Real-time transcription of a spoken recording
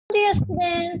Dear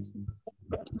students,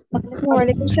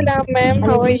 Walaikum salam, ma'am.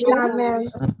 How are you?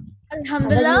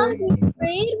 Alhamdulillah, I'm doing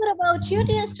great. What about you,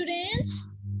 dear students?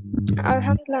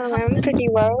 Alhamdulillah, ma'am. Pretty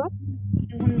well.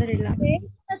 Okay,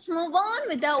 so let's move on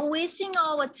without wasting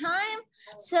our time.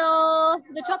 So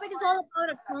the topic is all about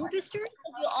a tongue twister.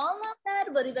 So you all know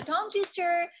that. What is a tongue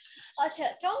twister?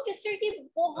 अच्छा, tongue twister की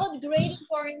बहुत great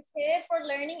importance है for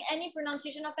learning any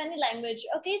pronunciation of any language.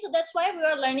 Okay, so that's why we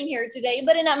are learning here today,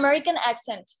 but in American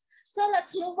accent. So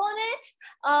let's move on it.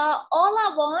 All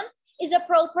I want is a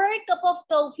proper cup of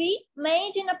coffee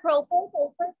made in a proper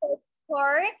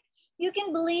pour. You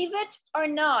can believe it or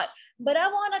not, but I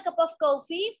want a cup of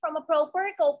coffee from a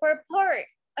proper pour.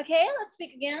 Okay, let's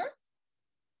speak again.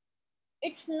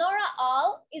 It's not a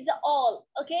all, it's a all.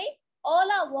 Okay, all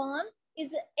I want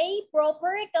is a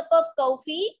proper cup of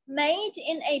coffee made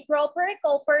in a proper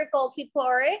coffee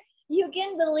pour. You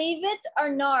can believe it or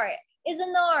not. Is a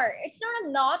nar. It's not a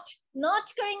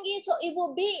not करेंगे, so it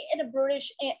will be in a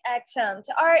British accent.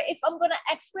 Or if I'm gonna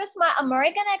express my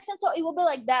American accent, so it will be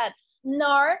like that.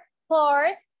 Nar, por,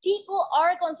 T को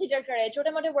R consider करे.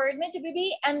 छोटे मोटे word में जब भी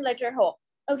and letter हो.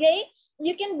 Okay,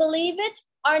 you can believe it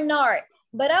or not,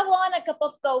 but I want a cup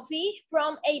of coffee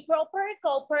from a proper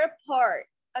pour.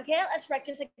 Okay, let's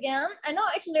practice again. I know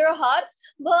it's a little hard,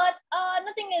 but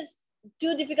nothing is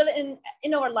too difficult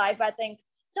in our life, I think.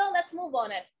 So let's move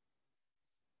on it.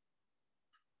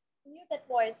 Mute that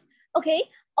voice. Okay,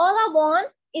 all I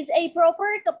want is a proper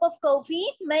cup of coffee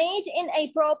made in a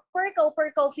proper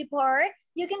coffee pour.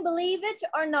 You can believe it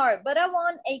or not, but I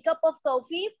want a cup of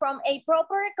coffee from a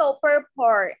proper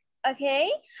pour.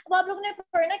 Okay, अब आप लोगों ने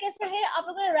पढ़ना कैसे है? आप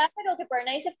लोगों ने रैपिड होकर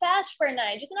पढ़ना है, इसे फास्ट पढ़ना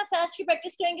है. जितना फास्ट की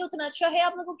प्रैक्टिस करेंगे उतना अच्छा है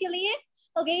आप लोगों के लिए.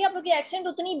 Okay, आप लोगों की एक्सेंट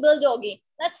उतनी बिल्ड होगी.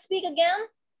 Let's speak again.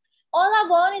 All I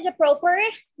want is a proper,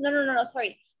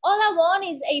 sorry. All I want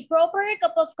is a proper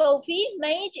cup of coffee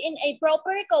made in a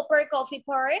proper coffee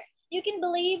pour. You can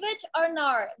believe it or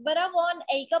not, but I want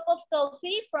a cup of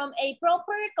coffee from a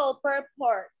proper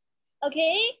pour.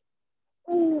 Okay?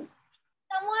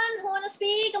 Someone who want to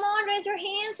speak, come on, raise your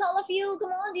hands, all of you.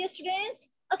 Come on, dear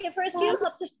students. Okay, first you.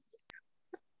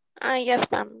 Yes,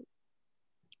 ma'am.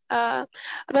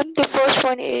 Ma'am, the first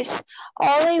one is,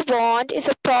 all I want is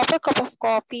a proper cup of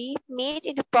coffee made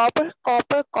in a proper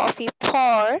coffee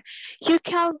pour. You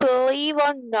can believe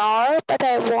or not, but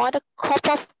I want a cup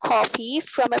of coffee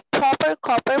from a proper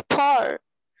pour.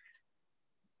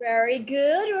 Very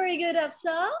good,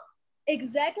 Afsa.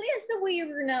 Exactly as the way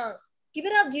you pronounce. Keep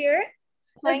it up, dear.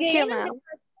 Thank Okay, you, ma'am.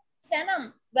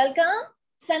 Sanam, welcome.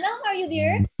 Sanam, are you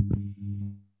there?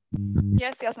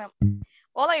 Yes, ma'am.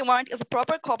 All I want is a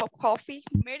proper cup of coffee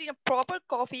made in a proper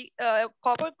coffee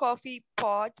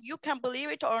pot. You can believe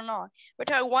it or not, but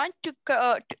I want a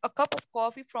cup of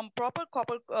coffee from proper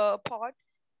pot.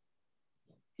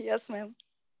 Yes, ma'am.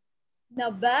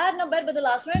 Not bad, but the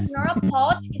last one is not a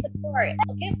pot, it's a port.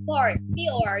 Okay, port,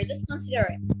 P-O-R, just consider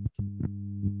it.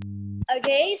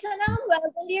 Okay, Sanam,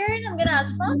 welcome, dear. And I'm gonna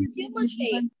ask from Simple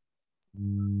Shape.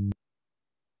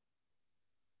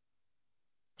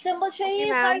 Simple Shape,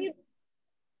 Okay, are you?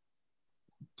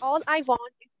 All I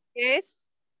want is,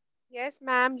 yes,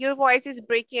 ma'am, your voice is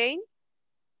breaking.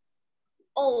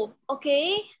 Oh,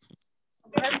 okay.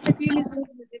 Yeah. Now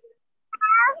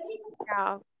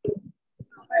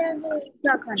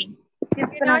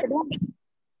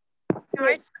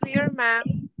it's clear,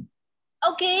 ma'am.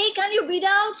 Okay, can you read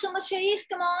out Simple Shape?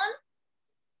 Come on.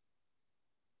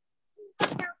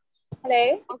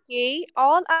 Hello. Okay,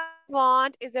 all I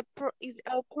want is a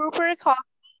proper cup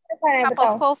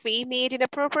of coffee made in a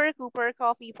proper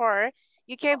coffee pour.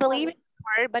 You can believe it,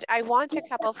 but I want a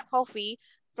cup of coffee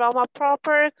from a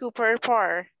proper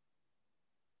pour.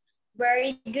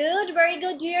 Very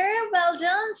good, dear. Well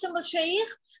done, Simple Shape.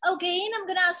 Okay, and I'm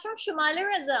gonna ask from Shumala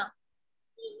Raza.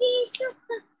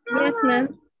 Yes,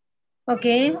 ma'am.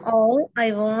 Okay, all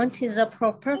I want is a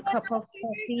proper cup of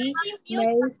coffee. Mute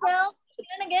yourself.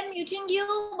 Again, muting you,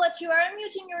 but you are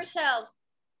muting yourself.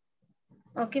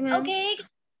 Okay, ma'am. Okay,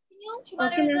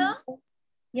 okay, ma'am.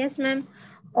 Yes, ma'am.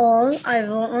 All I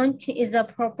want is a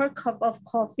proper cup of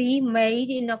coffee made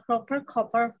in a proper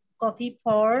coffee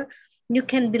pour. You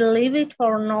can believe it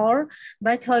or not,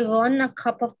 but I want a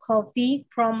cup of coffee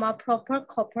from a proper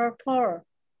pour.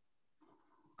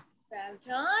 Well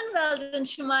done,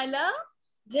 Shumaila.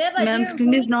 Ma'am,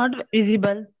 screen is not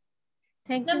visible.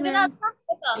 Thank you, ma'am.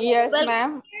 Yes,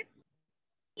 ma'am.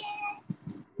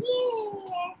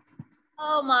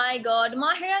 Oh my God,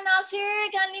 Mahira Nasir,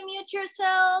 kindly mute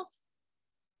yourself.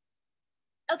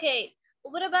 Okay,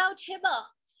 what about Hiba?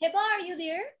 Hiba, are you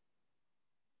there?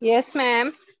 Yes,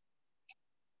 ma'am.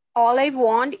 All I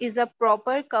want is a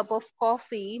proper cup of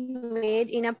coffee made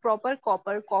in a proper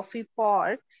copper coffee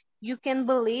pot. You can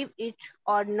believe it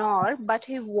or not, but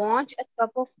I want a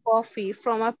cup of coffee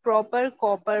from a proper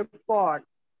copper pot.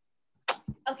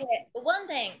 Okay, one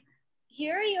thing.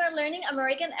 Here you are learning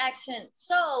American accent.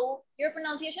 So your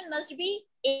pronunciation must be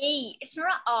A. It's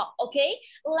not A, okay?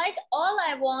 Like all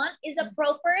I want is a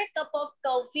proper cup of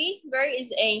coffee. Where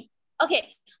is A?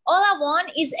 Okay, all I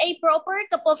want is a proper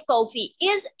cup of coffee.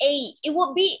 Is A. It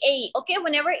will be A, okay,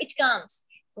 whenever it comes.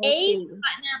 Okay. A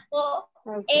pineapple,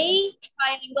 Okay. A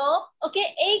triangle. Okay,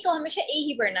 A को हमेशा A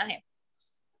ही पढ़ना है.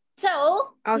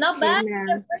 So, now Okay, back to ma'am.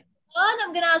 the first one.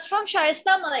 I'm gonna ask from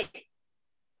Shaista Malik.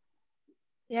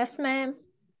 Yes, ma'am.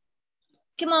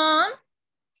 Come on.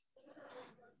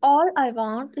 All I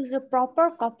want is a proper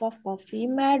cup of coffee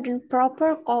made in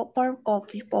proper copper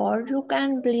coffee pot. You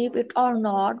can believe it or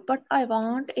not, but I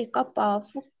want a cup of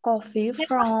coffee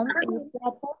from a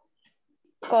proper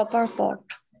copper pot.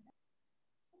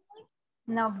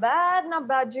 Not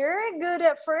bad, Jerry. Good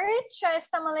effort,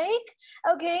 Shaista Malik.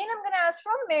 Okay, and I'm gonna ask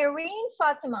from Marine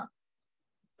Fatima.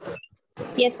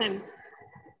 Yes, ma'am.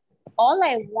 All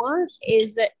I want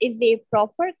is a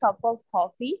proper cup of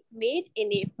coffee made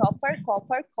in a proper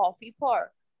copper coffee pot.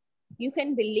 You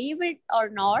can believe it or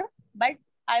not, but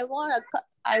I want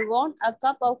a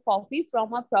cup of coffee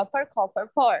from a proper copper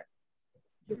pot.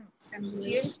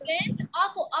 Dear student,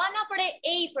 aako aana pade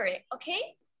A pade,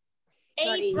 okay?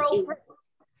 Sorry, A proper.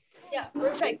 Yeah,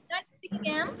 perfect. Can I speak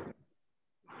again?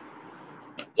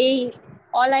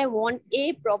 All I want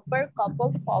a proper cup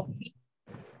of coffee,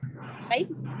 right?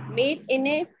 Made in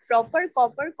a proper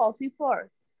copper coffee pot,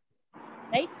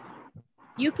 right?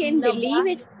 You can believe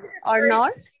it or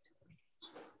not,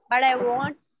 but I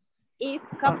want a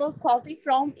cup of coffee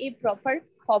from a proper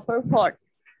copper pot.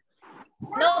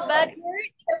 No bad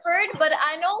effort, but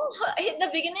I know in the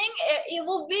beginning it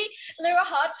will be a little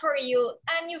hard for you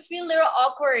and you feel a little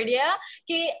awkward, yeah?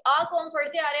 कि आ को हम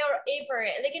पढ़ते आ रहे हैं और A पढ़ रहे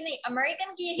हैं, लेकिन नहीं,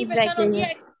 अमेरिकन की यही पहचान होती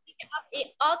है कि आप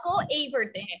आ को A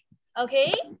पढ़ते हैं,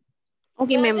 okay?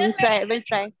 Okay, ma'am, we'll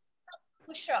try.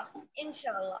 खुश रहो,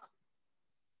 inshallah.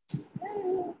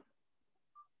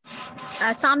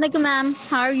 Assalamu alaikum, ma'am.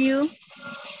 How are you?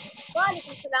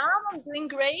 Walaikum salam. I'm doing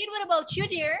great. What about you,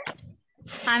 dear?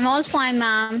 I'm all fine,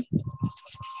 ma'am.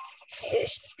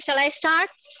 Shall I start?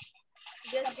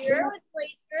 Yes, dear.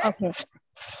 Okay.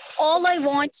 All I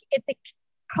want is a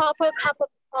proper cup of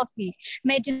coffee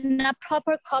made in a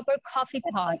proper copper coffee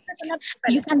pot.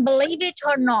 You can believe it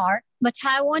or not, but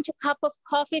I want a cup of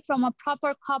coffee from a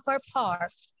proper copper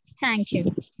pot. Thank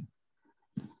you.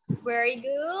 Very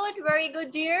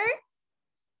good, dear.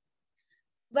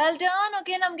 Well done.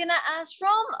 Okay, and I'm gonna ask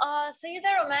from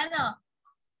Sayyida Romana.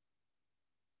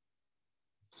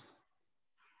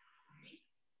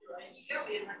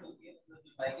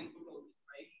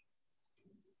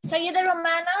 Sayyida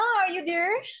Romana, are you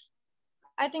there?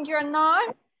 I think you're not.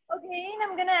 Okay, and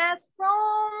I'm gonna ask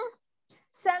from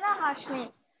Sana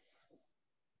Hashmi.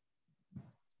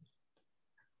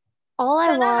 All I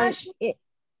Sana want Hashmi. is...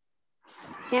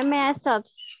 Yeah, may I start?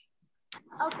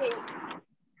 Okay.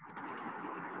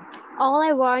 All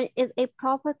I want is a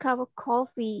proper cup of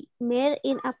coffee made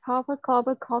in a proper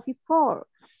copper coffee pot.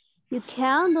 You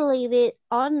can't believe it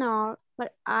or not,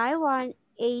 but I want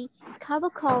a cup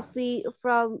of coffee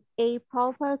from a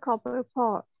proper copper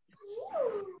pot.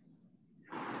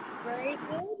 Very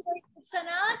good,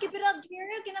 Sana. Keep it up, dear.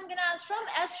 Again, I'm gonna ask from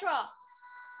Esra.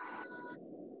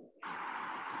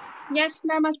 Yes,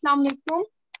 ma'am. Assalamu alaikum.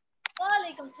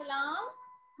 Walaikum salam.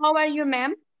 How are you,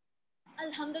 ma'am?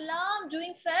 Alhamdulillah, I'm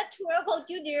doing fat. What about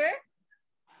you, dear?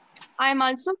 I'm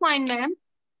also fine, ma'am.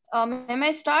 May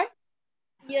I start?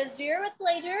 Yes, dear, with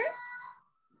pleasure.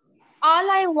 All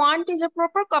I want is a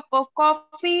proper cup of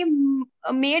coffee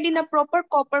made in a proper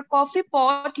copper coffee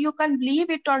pot. You can believe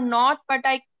it or not, but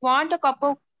I want a cup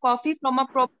of coffee from a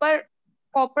proper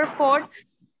copper pot.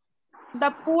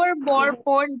 The poor boy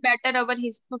pours better over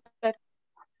his cooker.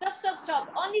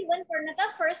 Stop. Only one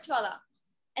Purnata first wala.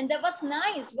 And that was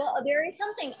nice. Well, there is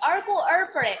something. Arko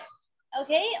arpare.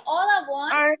 Okay, all I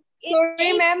want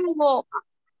sorry, ma'am.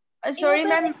 Sorry,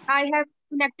 ma'am. I have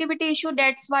connectivity issue.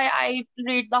 That's why I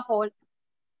read the whole.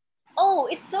 Oh,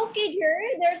 it's okay, dear.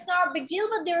 There's not a big deal,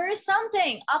 but there is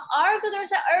something. Up arko,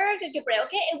 there's a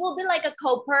okay? It will be like a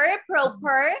copper,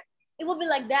 proper. It will be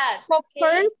like that.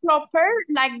 Proper, proper,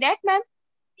 like that, ma'am?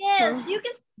 Yes, you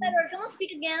can speak better. Come on,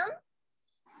 speak again.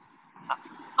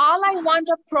 All I want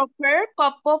a proper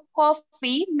cup of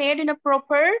coffee made in a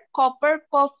proper copper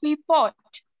coffee pot.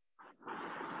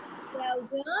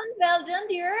 Well done,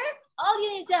 dear. All you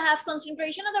need to have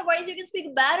concentration, otherwise you can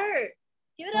speak better.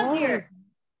 Give it up, dear.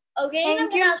 Okay,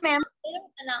 Thank you, ma'am.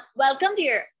 Welcome,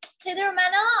 dear. Sayyida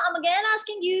Romana, I'm again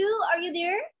asking you, are you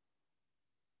there?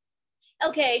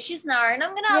 Okay, she's not. And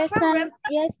I'm gonna ask from Rem.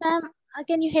 Yes, ma'am.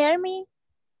 Can you hear me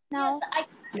now? Yes, I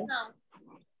can now.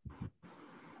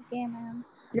 Okay, ma'am.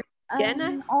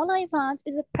 Can All I want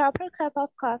is a proper cup of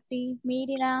coffee made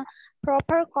in a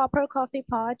proper copper coffee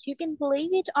pot. You can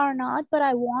believe it or not, but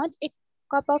I want a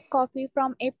cup of coffee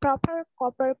from a proper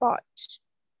copper pot.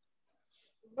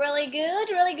 Really good,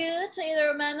 really good. Sayyida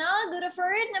Romana, good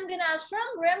effort. And I'm gonna ask from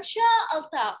Remsha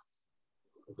Altaf.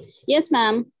 Yes,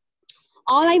 ma'am.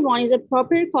 All I want is a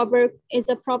proper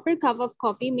cup of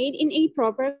coffee made in a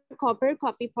proper copper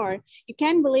coffee pot. You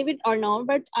can't believe it or not,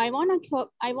 but I want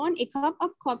a cup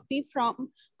of coffee from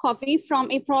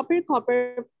a proper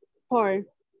copper pot.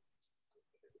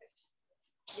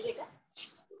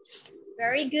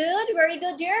 Very good,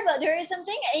 dear. But there is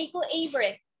something A ko A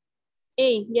break.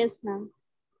 A, yes, ma'am.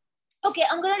 Okay,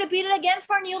 I'm gonna repeat it again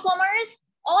for newcomers.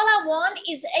 All I want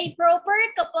is a proper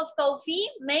cup of coffee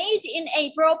made in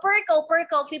a proper copper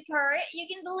coffee pot. You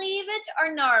can believe it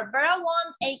or not, but I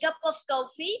want a cup of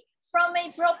coffee from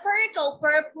a proper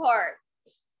copper pot.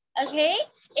 Okay,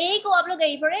 A को आप लोग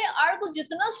यही पढ़े, R को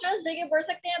जितना stress देके पढ़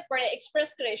सकते हैं पढ़े,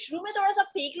 एक्सप्रेस करें. शुरू में थोड़ा सा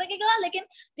फेक लगेगा, लेकिन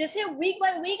जैसे वीक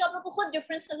बाय वीक आप लोग को खुद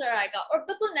डिफरेंस नजर आएगा और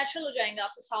बिल्कुल नेचुरल हो जाएगा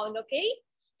आपका sound. Okay,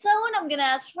 so I'm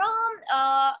gonna ask from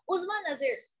Uzma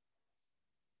Nazir.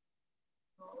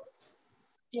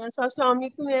 Yes, assalamu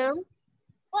alaikum, ma'am.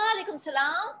 Wa alaikum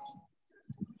salam.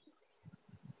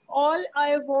 All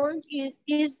I want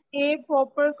is a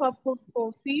proper cup of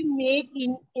coffee made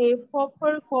in a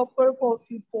proper copper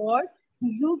coffee pot.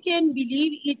 You can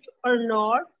believe it or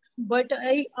not, but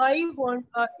I want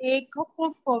a cup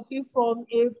of coffee from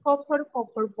a proper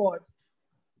copper pot.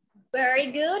 Very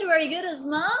good,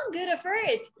 Uzma. Good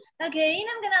effort. Okay,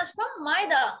 I'm gonna ask from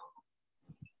Maida.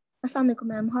 Assalamu alaikum,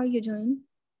 ma'am. How are you doing?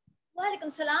 Wa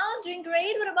alaikum salam. Doing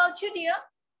great. What about you, dear?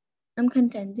 I'm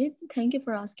contented. Thank you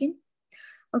for asking.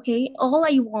 Okay, all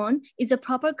I want is a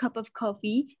proper cup of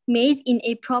coffee made in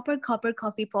a proper copper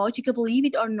coffee pot. You can believe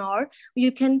it or not.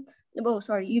 You can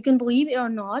believe it or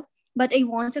not, but I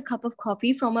want a cup of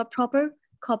coffee from a proper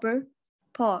copper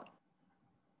pot.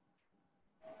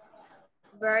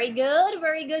 Very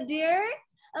good, dear.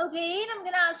 Okay, I'm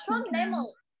gonna ask from Nemo.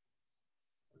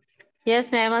 Yes,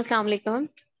 ma'am. Assalamu alaikum.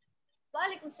 Wa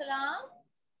alaikum salam.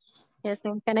 Yes,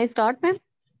 ma'am. Can I start, ma'am?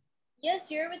 Yes,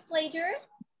 dear, with pleasure.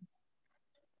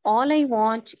 All I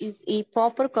want is a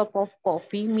proper cup of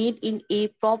coffee made in a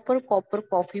proper copper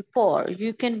coffee pot.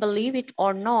 You can believe it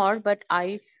or not, but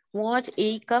I want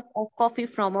a cup of coffee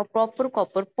from a proper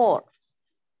copper pot.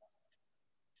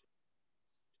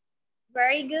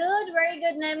 Very good,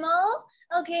 Nemo.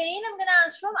 Okay, and I'm gonna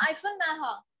ask from Ifan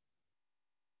Maha.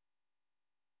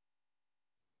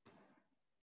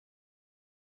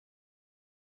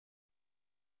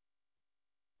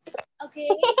 Okay.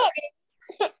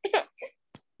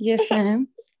 Yes, ma'am.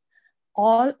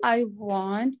 All I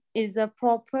want is a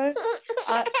proper...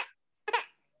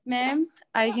 Ma'am,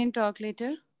 I can talk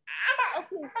later.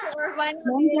 Okay, sure. Why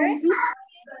not, dear?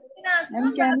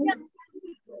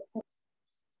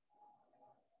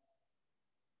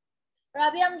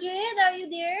 Rabi Amjad, are you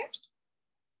there?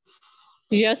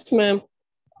 Yes, ma'am.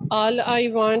 All I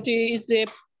want is a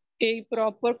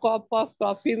proper cup of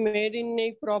coffee made in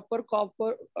a proper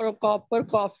copper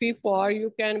coffee pot.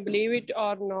 You can believe it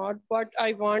or not, but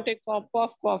I want a cup of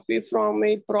coffee from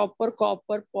a proper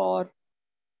copper pot.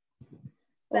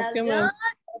 Well Okay, done.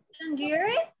 ma'am. Dear.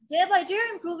 Day by day,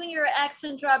 improving your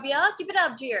accent, Rabia. Keep it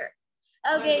up, dear.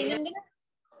 Okay, and I'm gonna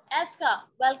Aska,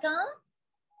 welcome.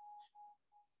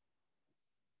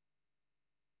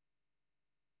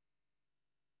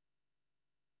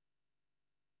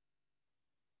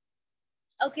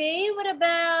 Okay, what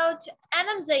about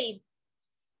Anam Zaid?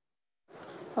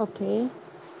 Okay.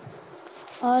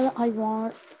 All I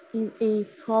want is a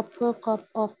proper cup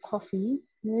of coffee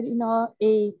made in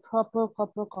a proper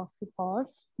copper coffee pot.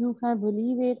 You can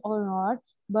believe it or not,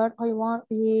 but I want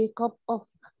a cup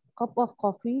of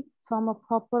coffee from a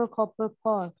proper copper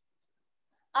pot.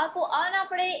 Aako aana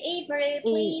pade,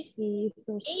 please.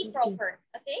 A proper,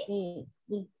 okay?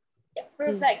 Yeah,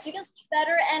 perfect. You can speak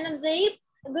better, Anam Zaid.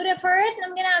 Good effort.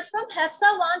 I'm gonna ask from Hafsa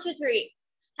 123.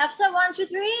 Hafsa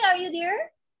 123, are you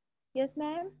there? Yes,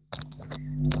 ma'am.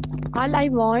 All I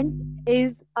want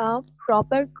is a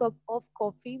proper cup of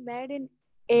coffee made in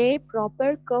a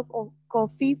proper cup of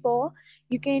coffee pot.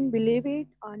 You can believe it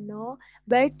or not,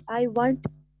 but I want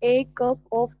a cup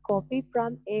of coffee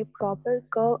from a proper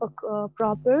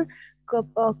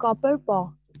copper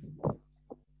pot.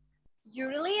 You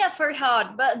really effort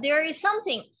hard, but there is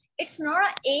something. It's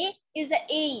not a, it's a.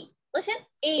 Listen,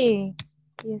 a.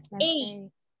 Yes, ma'am.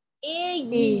 A.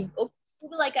 Okay,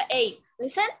 like a.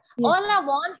 Listen, Yes. all I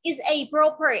want is a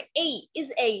proper. A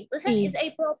is a. Listen, A. is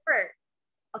a proper.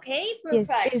 Okay, Yes,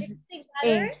 perfect. is You can speak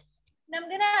better. And I'm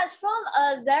gonna ask from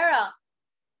Zara.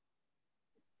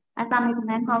 Assalamualaikum,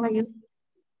 ma'am. How are you?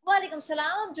 Walaikum salam.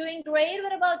 I'm doing great.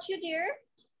 What about you, dear?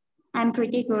 I'm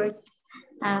pretty good.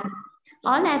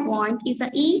 All I want is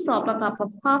an E proper cup of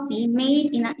coffee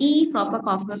made in an E proper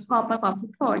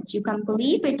coffee pot. You can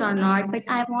believe it or not, but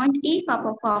I want E cup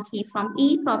of coffee from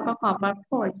E proper copper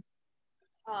pot.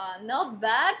 Not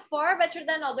bad, far better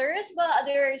than others, but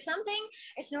there is something.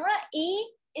 It's not an E,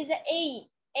 it's an A.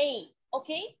 A,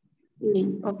 okay?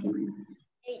 Okay.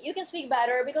 You can speak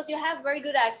better because you have very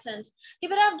good accent.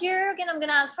 Keep it up, dear. Again, I'm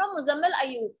gonna ask from Muzammil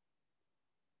Ayub.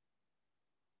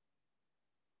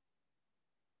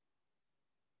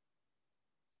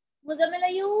 Muzammil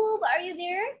Ayub, are you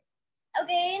there?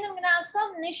 Okay, and I'm gonna ask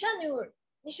from Nisha Noor.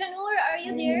 Nisha Noor, are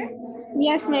you there?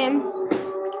 Yes, ma'am.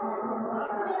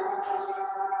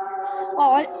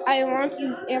 All I want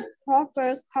is a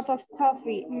proper cup of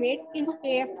coffee made in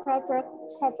a proper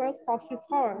coffee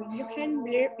pot. You can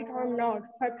believe it or not,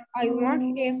 but I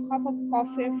want a cup of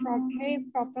coffee from a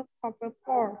proper coffee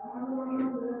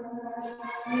pot.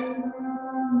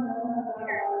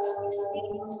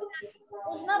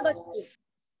 Uzma Batu.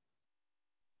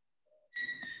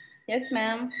 Yes,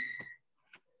 ma'am.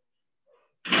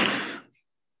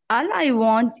 All I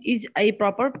want is a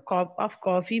proper cup of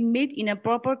coffee made in a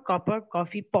proper copper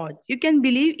coffee pot. You can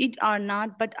believe it or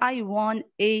not, but I want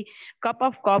a cup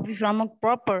of coffee from a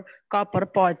proper copper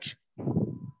pot.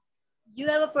 You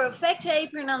have a perfect A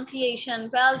pronunciation.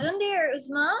 Well done, dear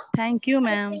Uzma. Thank you,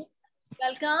 ma'am.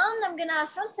 Welcome. I'm going to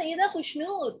ask from Sayyida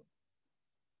Khushnood.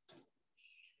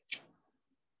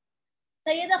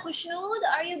 Sayyida Khushnood,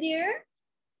 are you there?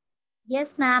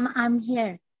 Yes, ma'am, I'm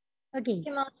here. Okay.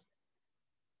 Come on.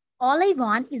 All I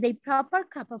want is a proper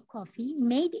cup of coffee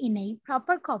made in a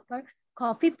proper copper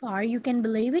coffee pot. You can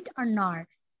believe it or not.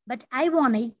 But I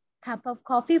want a cup of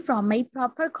coffee from a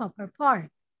proper copper pot.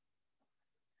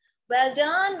 Well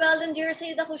done, dear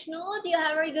Sayyida Khushnood. You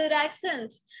have a very good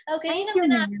accent. Okay, Thank you,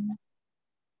 ma'am.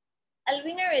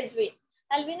 Alvina Rizvi.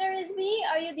 Alvina Rizvi,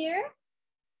 are you there?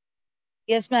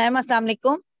 Yes, ma'am. Assalamu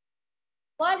alaikum.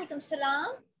 Wa alaikum salam.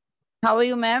 How are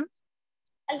you, ma'am?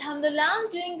 Alhamdulillah, I'm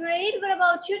doing great. What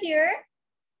about you, dear?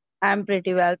 I'm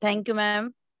pretty well. Thank you,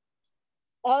 ma'am.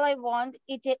 All I want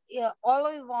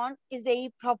is a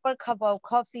proper cup of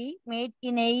coffee made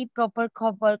in a proper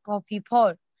copper coffee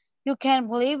pot. You can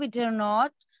believe it or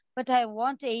not, but I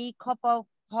want a cup of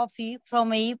coffee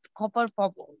from a copper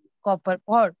pot.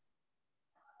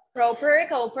 Proper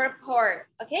copper pot.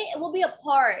 Okay, it will be a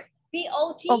part.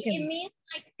 P-O-T, okay. It means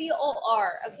like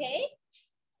P-O-R, okay?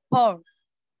 Pot.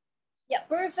 Yeah,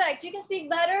 perfect. You can speak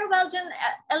better. Well done,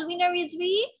 Alvina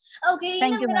Rizvi. Okay,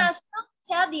 Thank I'm you, going to ask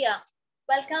Sadia.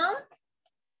 Welcome.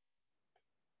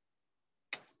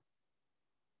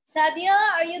 Sadia,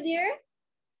 are you there?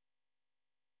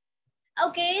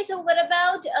 Okay, so what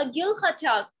about Gul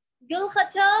Khatak? Gul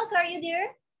Khatak, are you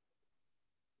there?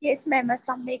 Yes, ma'am.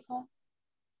 Assalamu alaikum.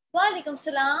 Wa alaikum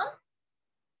salam.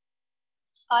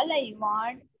 All I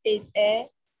want is a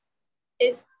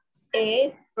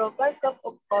proper cup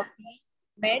of coffee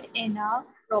made in a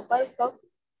proper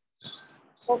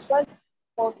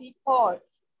coffee pot.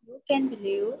 You can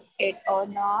believe it or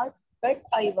not, but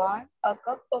I want a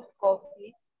cup of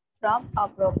coffee from a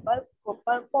proper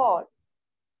copper pot.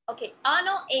 Okay,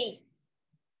 no A.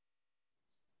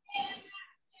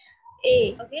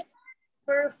 A. Okay,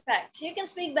 perfect. You can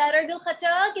speak better, Gul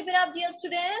Khatak. Give it up, dear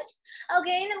student.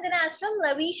 Okay, and I'm going to ask from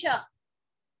Lavisha.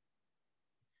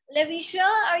 Lavisha,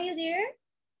 are you there?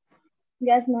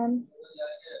 Yes, ma'am.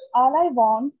 All I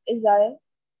want is a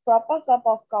proper cup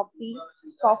of coffee.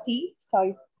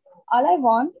 All I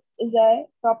want is a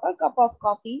proper cup of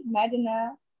coffee made in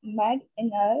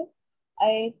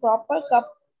a proper copper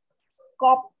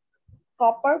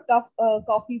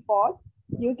coffee pot.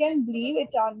 You can believe it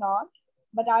or not,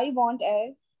 but I want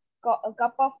a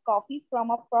cup of coffee from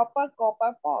a proper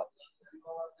copper pot.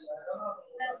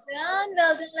 Well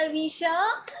done, Lavisha.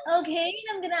 Okay,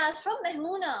 I'm going to ask from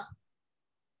Mehmoona.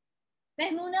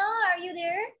 Mehmoona, are you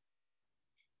there?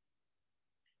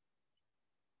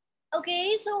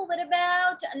 Okay, so what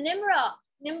about Nimra?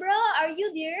 Nimra, are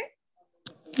you there?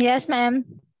 Yes, ma'am.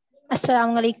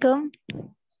 Assalamu alaikum.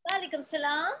 Walaikum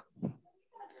salam.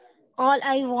 All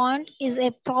I want is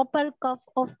a proper cup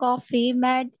of coffee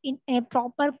made in a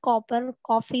proper copper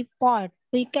coffee pot.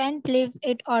 We can believe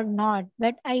it or not,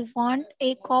 but I want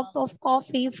a cup of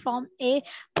coffee from a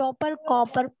proper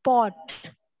copper pot.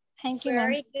 Thank you,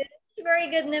 ma'am. Very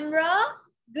good, Nimra.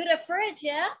 Good effort,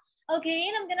 yeah. Okay,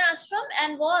 and I'm gonna ask from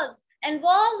Anwaz.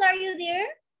 Anwaz, are you there?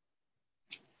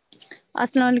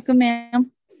 Assalamualaikum,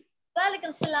 ma'am.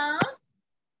 Walaikum salam.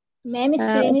 Ma'am,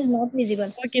 screen is not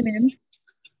visible. Okay, ma'am.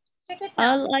 Check it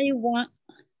now.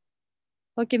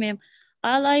 Okay, ma'am.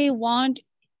 All I want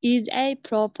is a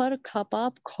proper cup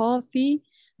of coffee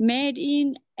made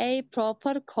in a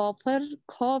proper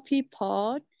coffee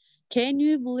pot. Can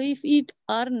you believe it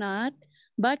or not?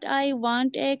 But I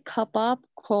want a cup of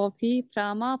coffee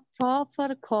from a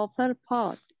proper copper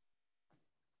pot.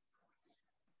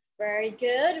 Very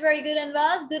good,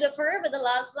 Anwaz. Good effort. But the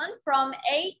last one from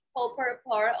a copper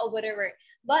pot or whatever.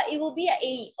 But it will be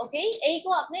a, okay? A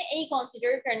ko apne a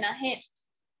consider karna hai.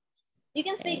 You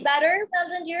can speak better. Well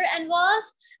done, dear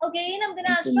Anwaz. Okay, and I'm gonna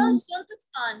ask from Sundas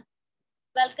Khan.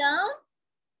 Welcome.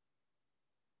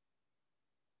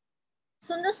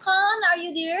 Sundas Khan, are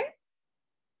you there?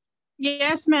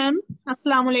 Yes, ma'am.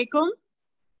 Assalamu alaikum.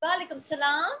 Walaikum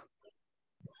salam.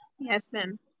 Yes,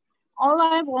 ma'am. All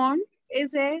I want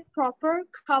is a proper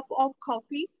cup of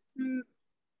coffee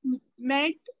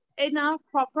made in a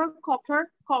proper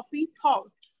copper coffee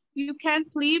pot. You can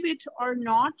believe it or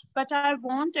not, but I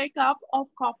want a cup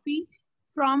of coffee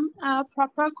from a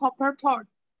proper copper pot.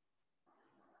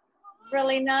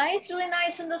 Really nice,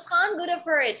 Sundas Khan. Good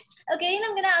effort. Okay, and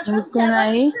I'm gonna ask from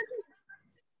Saba.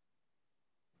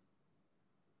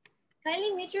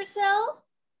 Kindly mute yourself.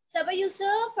 Saba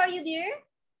Yusuf, are you there?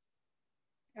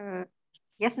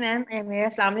 Yes, ma'am. I am here.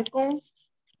 Assalamu alaikum.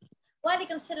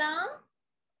 Walaikum salam.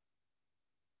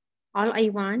 All I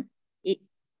want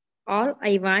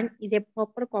is a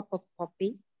proper cup of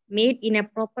coffee made in a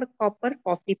proper copper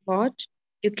coffee pot.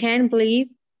 You can believe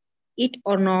it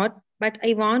or not, but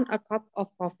I want a cup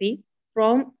of coffee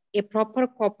from a proper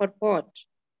copper pot.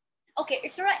 Okay,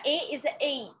 Isra, A is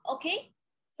A, okay?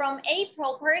 From a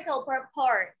proper copper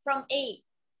pot, from A.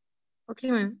 Okay,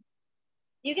 ma'am.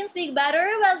 You can speak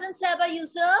better. Well done, Saba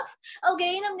Yusuf.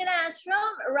 Okay, and I'm gonna ask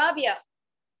from Rabia.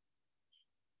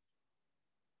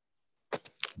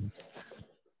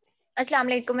 Assalamu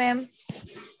alaikum, ma'am.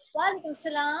 Walaikum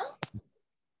salam.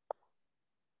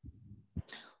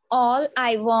 All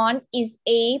I want is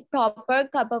a proper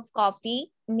cup of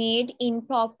coffee made in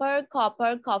proper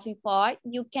copper coffee pot.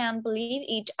 You can believe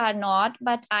it or not,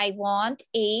 but I want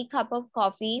a cup of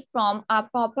coffee from a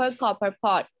proper copper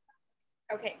pot.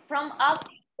 Okay, from a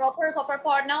proper copper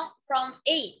pot now, from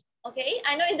A. Okay,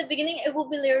 I know in the beginning it will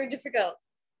be very difficult.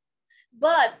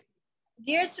 But,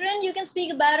 dear student, you can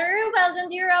speak better. Well done,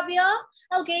 dear Rabia.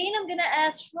 Okay, and I'm gonna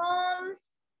ask from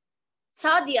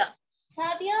Sadia.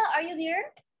 Sadia, are you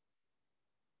there?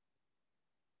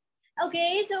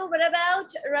 Okay, so what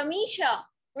about Ramisha?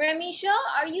 Ramisha,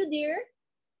 are you there?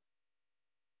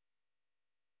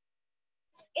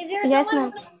 Is there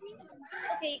someone?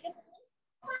 Okay.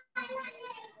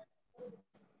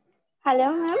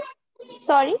 Hello, ma'am.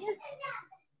 Sorry.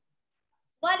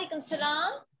 Walaikum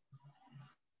salam.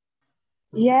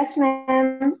 Yes,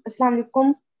 ma'am. Assalamu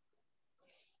alaikum.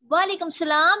 Walaikum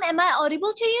salam. Am I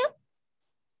audible to you?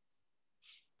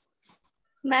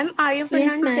 Ma'am, are you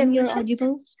Yes, ma'am, you're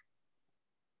audible.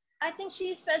 I think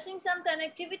she's facing some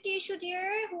connectivity issue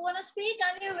here. Who wanna speak?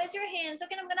 Can you raise your hands?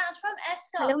 Okay, I'm gonna ask from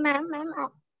Eska. Hello, ma'am.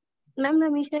 Ma'am,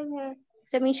 Ramisha is here.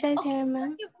 Ramisha is here,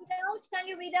 ma'am. Can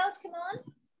you read out? Come on.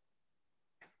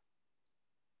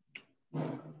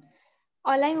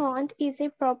 All I want is a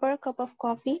proper cup of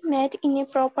coffee made in a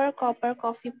proper copper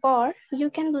coffee pot. You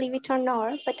can believe it or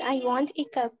not, but I want a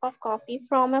cup of coffee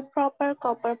from a proper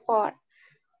copper pot.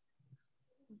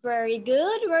 Very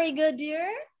good,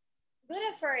 dear. Good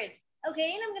effort.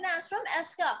 Okay, and I'm gonna ask from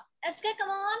Eska. Eska, come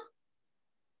on.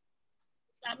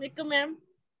 Assalamu alaikum, ma'am.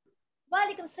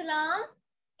 Walaikum salam.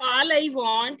 All I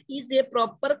want is a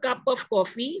proper cup of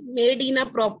coffee made in a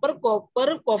proper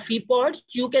copper coffee pot.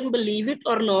 You can believe it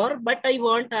or not, but I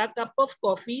want a cup of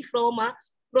coffee from a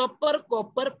proper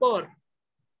copper pot.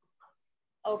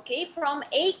 Okay, from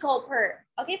a copper.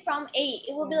 Okay, from A.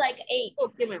 It will be like A.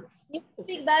 Okay, ma'am. You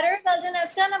speak better, Galjan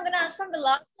Eska, and I'm gonna ask from the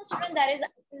last student, that is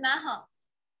Maha.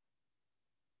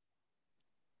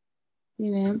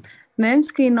 Ma'am. Ma'am,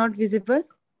 screen not visible.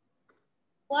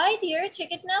 Why, dear?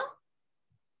 Check it now.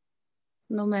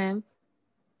 No, ma'am.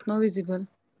 No visible.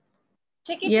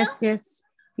 Check it now.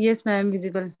 Yes, ma'am,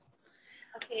 visible.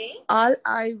 Okay. All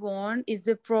I want is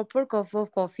a proper cup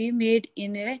of coffee made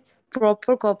in a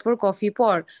proper copper coffee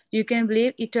pot. You can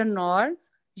believe it or not.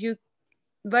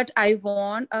 But I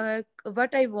want a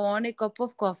cup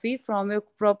of coffee from a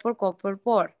proper copper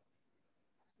pot.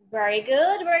 Very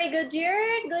good,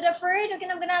 dear. Good effort. Okay,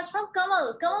 I'm gonna ask from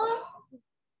Kamal. Kamal.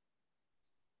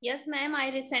 Yes, ma'am.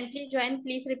 I recently joined.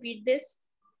 Please repeat this.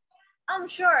 I'm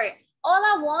sure. All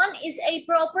I want is a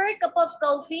proper cup of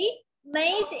coffee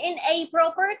made in a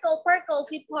proper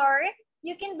coffee pot.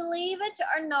 You can believe it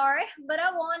or not, but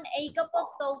I want a cup of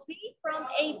coffee from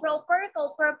a proper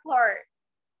pot.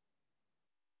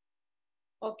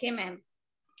 Okay, ma'am.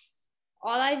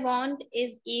 All I want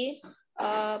is a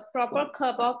proper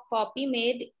cup of coffee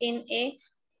made in a.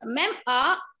 Ma'am,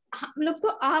 हम लोग तो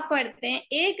पढ़ते हैं,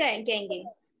 ए कहेंगे.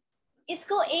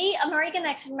 इसको ए American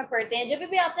accent में पढ़ते हैं. जब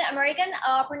भी आपने अमेरिकन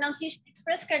प्रोनाउंसिएशन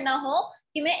एक्सप्रेस करना हो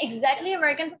कि मैं एग्जैक्टली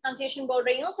अमेरिकन प्रोनाउंसिएशन बोल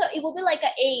रही हूँ, so it will be like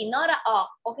a not a,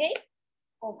 okay?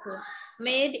 Okay.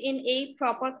 Made in a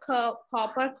proper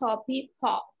coffee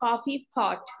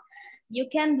pot. You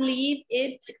can believe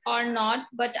it or not,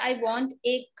 but I want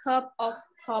a cup of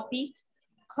coffee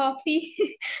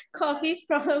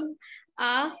from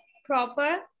a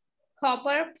proper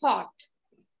pot.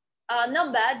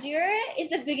 Not bad, dear. In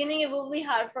the beginning, it will be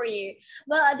hard for you.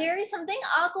 But there is something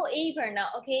आपको A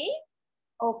करना, okay?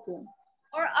 Okay.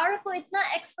 और R को इतना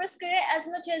express करे as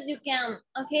much as you can,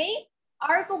 okay?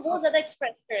 R को बहुत ज़्यादा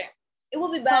express करे. It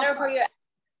will be better for you.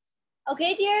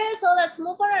 Okay, dear. So let's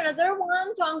move on another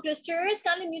one. Tongue twisters.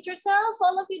 Kindly mute yourself,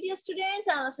 all of you dear students,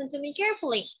 and listen to me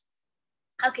carefully.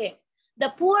 Okay.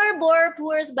 The poor boar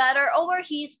pours batter over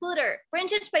his footer.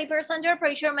 Printed papers under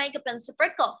pressure make a pencil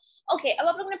prickle. Okay, अब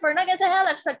आप लोग ने पढ़ना कैसे है?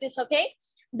 Let's practice, okay?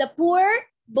 The poor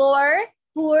boar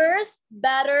pours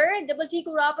batter. Double T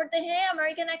को रा पढ़ते हैं.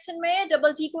 American accent में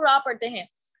double T को रा पढ़ते हैं.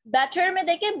 Batter में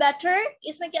देखें, batter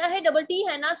इसमें क्या है? Double T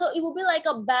है ना? So it will be like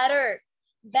a batter.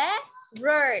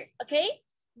 Batter, okay?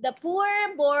 The poor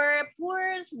boar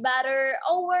pours batter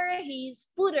over his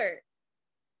footer.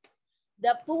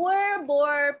 The poor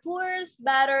boar pours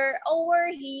batter over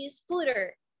his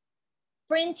footer.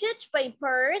 Printed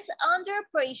papers under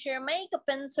pressure make a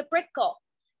pencil prickle.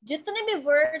 जितने भी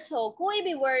words हो, कोई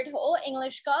भी word हो,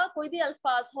 English का कोई भी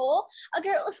अल्फाज हो,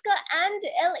 अगर उसका and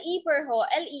le पर हो,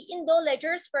 le इन दो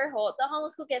letters पर हो, तो हम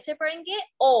उसको कैसे पढ़ेंगे?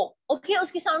 O, okay?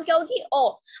 उसकी sound क्या होगी?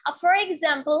 O. For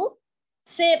example,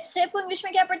 सेब को इंग्लिश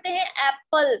में क्या पढ़ते हैं?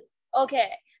 Apple, okay?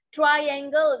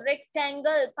 Triangle,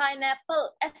 rectangle, pineapple,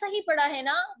 ऐसा ही पढ़ा है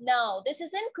ना? No, this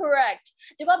is incorrect.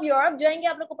 जब आप यूरोप जाएंगे,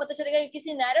 आप लोग को पता चलेगा कि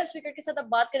किसी native speaker के साथ आप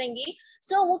बात करेंगी,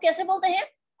 so वो कैसे बोलते हैं?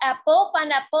 Apple,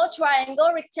 pineapple,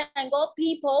 triangle, rectangle,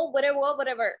 people,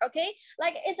 whatever, okay?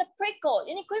 Like it's a prickle.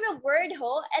 यानी कोई भी word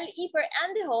हो, le पर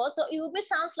and हो, so it will be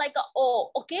sounds like a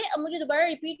o, okay? अब मुझे दोबारा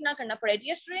repeat ना करना पड़े.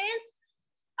 Dear students,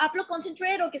 आप लोग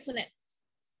concentrate होके सुने.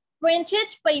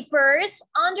 Printed papers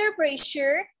under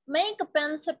pressure make a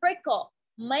pencil prickle.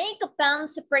 Make a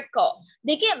pencil prickle.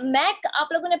 देखिए make आप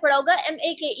लोगों ने पढ़ा होगा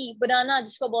make, बनाना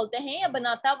जिसको बोलते हैं या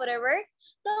बनाता whatever.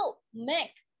 तो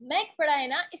make पढ़ा है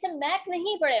ना, इसे make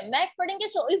नहीं पढ़े. Make पढ़ेंगे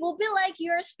so it will be like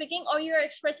you're speaking or you're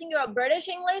expressing your British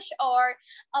English or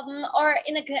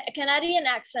in a Canadian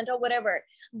accent or whatever.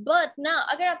 But ना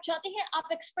अगर आप चाहते हैं आप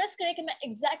express करें कि मैं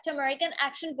exact American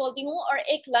accent बोलती हूँ और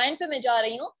एक line पे मैं जा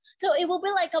रही हूँ, so it will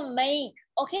be like a make.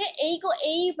 Okay, A को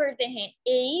A पढ़ते हैं.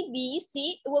 A, B,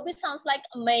 C. It will be sounds like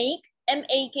make.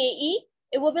 M-A-K-E.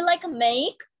 It will be like a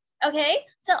make. Okay,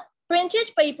 so printed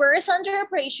papers under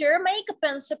pressure make a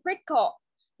pencil prickle.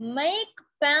 Make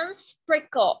pens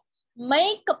prickle.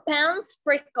 Make pens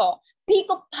prickle. P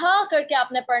को फा करके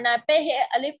आपने पढ़ना है. पे है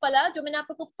अलिफ वाला जो मैंने आप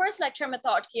लोग को फर्स्ट लेक्चर में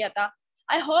थॉट किया था.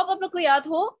 I hope आप लोग को याद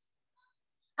हो.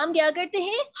 हम क्या करते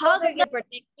हैं? हा करके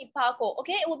पढ़ते हैं फा को.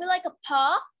 Okay, it will be like a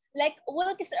pa. Like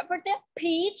वो किस तरह पढ़ते हैं?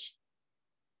 Peach,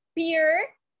 pear,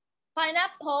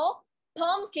 pineapple,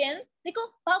 pumpkin. देखो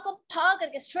पा को फा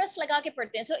करके stress लगा के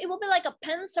पढ़ते हैं. So it will be like a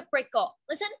pencil prickle.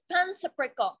 Listen, pencil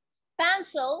prickle.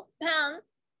 Pencil, pen,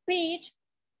 peach,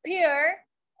 pear,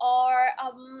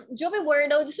 और जो भी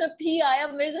word हो जिसमें p आया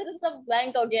मेरे साथ सब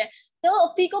blank हो गया.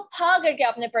 तो p को फा करके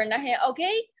आपने पढ़ना है.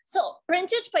 Okay, so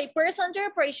printed papers under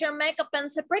pressure make a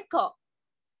pencil prickle.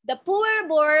 The poor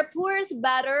boar pours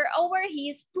batter over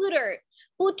his footer.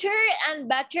 Footer and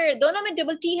batter दोनों में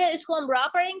double T है, इसको हम रा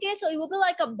पढ़ेंगे, so it will be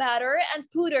like a batter and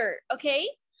footer, okay?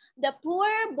 The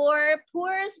poor boar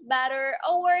pours batter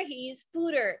over his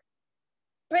footer.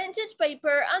 Printed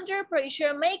paper under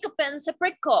pressure make a pencil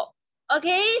prickle.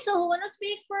 Okay, so who wanna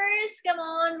speak first? Come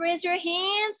on, raise your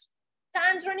hands.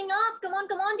 Time's running up. Come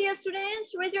on, dear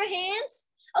students, raise your hands.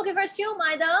 Okay, first you,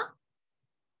 Maida.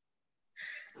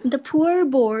 The poor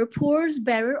boar pours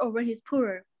batter over his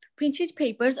footer. Printed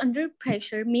papers under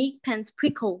pressure make pens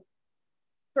prickle.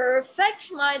 Perfect,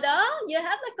 Maida. You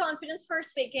have the confidence for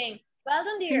speaking. Well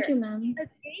done, dear. Thank you, ma'am.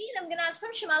 Okay, I'm gonna ask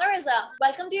from Shamala Reza.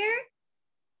 Welcome, dear.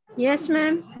 Yes,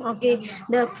 ma'am. Okay.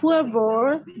 The poor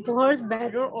boy pours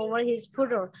batter over his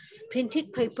footer.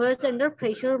 Printed papers under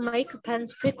pressure make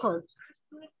pens prickle.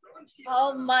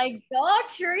 Oh my God,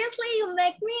 seriously, you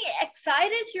make me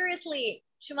excited, seriously.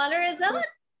 Shumala Reza,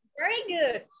 very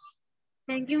good.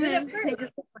 Thank you, Good ma'am. effort. Thank you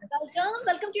so much. Welcome,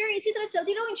 welcome to your इसी तरह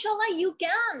चलती रहो, inshallah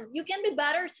you can be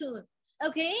better soon.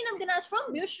 Okay, and I'm gonna ask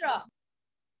from Bushra.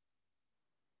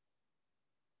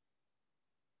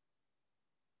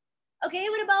 Okay,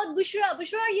 what about Bushra?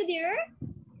 Bushra, are you there?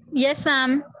 Yes,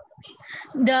 ma'am.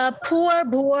 The poor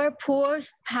boy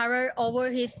pours powder over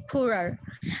his poorer.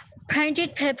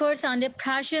 Printed papers under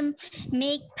pressure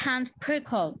make pens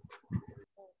prickle.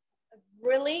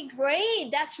 Really great.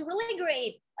 That's really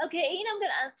great. Okay, and I'm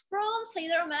gonna ask from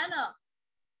Sayyida Romana.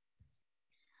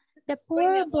 The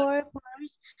poor boy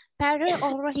pours powder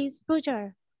over his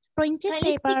footer. Printed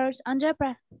papers under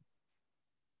pressure.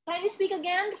 Kindly speak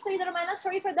again, Sayyida Romana.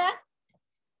 Sorry for that.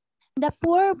 The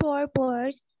poor boy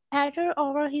pours powder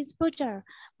over his footer.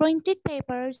 Printed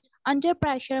papers under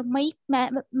pressure make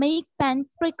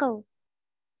pens prickle.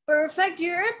 Perfect,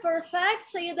 dear. Perfect,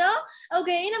 Sayyida.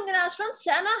 Okay, and I'm gonna ask from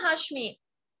Sana Hashmi.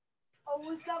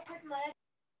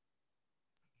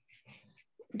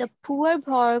 The poor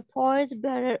boy pours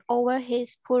butter over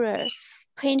his poorer.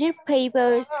 Printed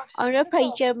papers under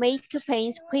pressure make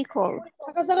pens prickle.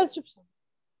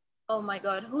 Oh my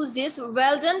God, who's this?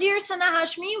 Well done, dear Sana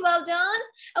Hashmi. Well done.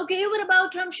 Okay, what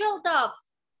about Ramsha Altaf?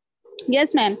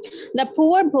 Yes, ma'am. The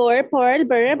poor boy poured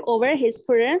butter over his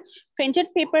poorer. Printed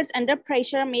papers under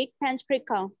pressure make pens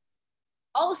prickle.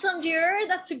 Awesome, dear.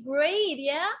 That's great.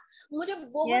 Yeah. मुझे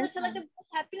बहुत Yes, अच्छा लगता है, बहुत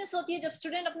happiness होती है जब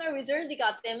student अपना result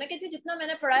दिखाते हैं. मैं कहती हूँ जितना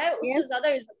मैंने पढ़ा है उससे ज़्यादा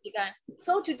result दिखाएं.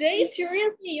 So today,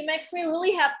 seriously, it makes me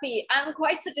really happy. I'm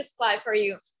quite satisfied for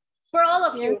you, for all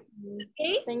of you.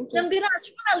 Okay. Thank you. I'm gonna ask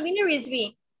from Alvina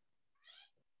Rizvi.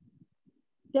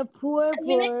 The poor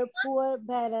boy poured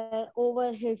batter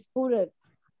over his poorer.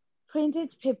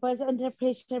 Printed papers under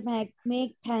pressure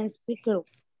make pens prickle.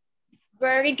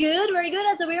 Very good, very good.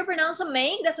 As the way you pronounce a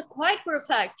make, that's quite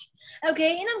perfect.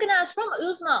 Okay, and I'm gonna ask from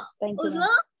Uzma. Uzma,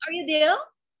 are you there?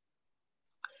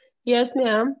 Yes,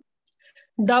 ma'am.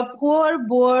 The poor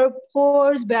boy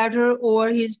pours batter over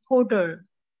his footer.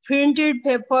 Printed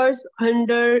papers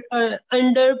under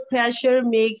pressure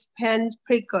makes pens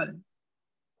prickle.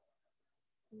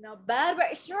 Not bad, but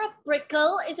it's not a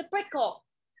prickle, it's a prickle.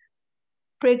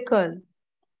 Prickle.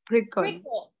 Prickle.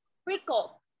 Prickle.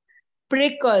 Prickle.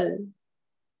 Prickle.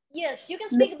 Yes, you can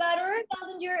speak better. Well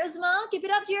done, dear Uzma. Keep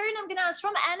it up, dear. And I'm gonna ask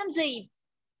from Anam Zaid.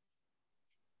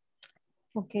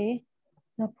 Okay.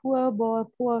 The poor boy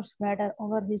pours batter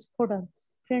over his footer.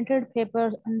 Printed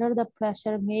papers under the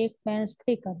pressure make pens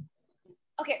prickle.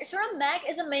 Okay, it's not a make,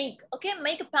 it's a make. Okay,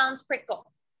 make a pens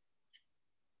prickle.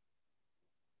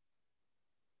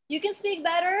 You can speak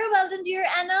better. Well done, dear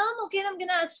Anam. Okay, and I'm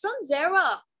gonna ask from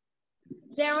Zara.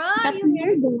 Zara, are you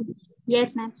here?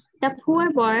 Yes, ma'am. The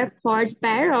poor boy pours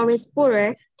batter over his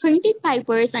poorer. Printed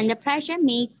papers under pressure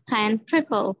makes pen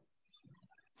prickle.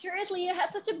 Seriously, you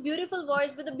have such a beautiful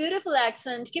voice with a beautiful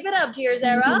accent. Keep it up, dear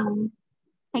Zara.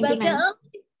 Thank you, ma'am. Welcome.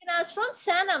 You can ask from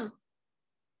Sanam.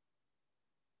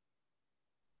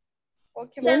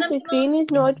 Okay, ma'am, the screen is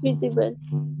not visible.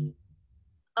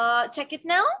 Check it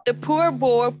now. The poor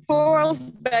boy pours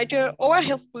batter over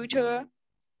his footer.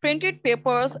 Printed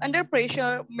papers under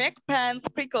pressure make pens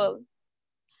prickle.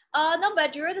 Not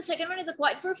better. The second one is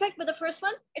quite perfect, but the first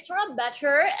one, it's not a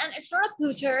batter and it's not a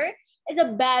pooter. It's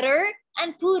a batter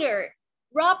and pooter.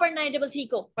 Ra padna hai double T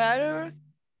ko. Batter.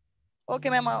 Okay,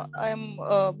 ma'am, I'm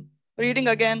reading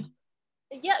again.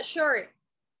 Yeah, sure.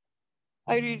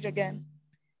 I read it again.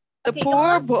 Okay,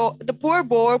 The poor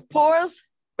boy pours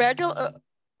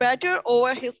batter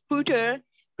over his footer.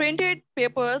 Printed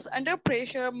papers under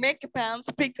pressure make pens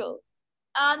prickle.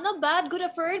 Not bad, good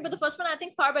effort, but the first one I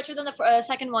think far better than the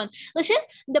second one. Listen,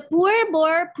 the poor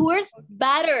boy pours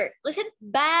batter. Listen,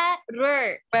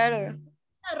 batter. Batter.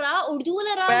 Ra Urdu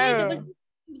wala ra hai, double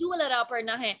Urdu wala ra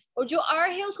padna hai. और जो R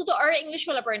है उसको तो R English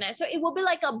वाला पढ़ना है. So it will be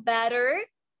like a batter.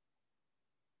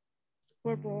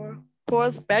 Poor boy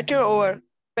pours batter over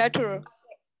batter.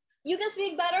 You can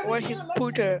speak better. Or his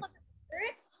footer.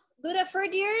 Good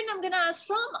effort, dear. And I'm gonna ask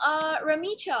from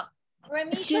Ramisha.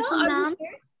 Ramisha, Excuse me, are you ma'am.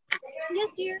 here? Yes,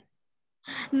 dear.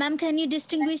 Ma'am, can you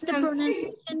distinguish the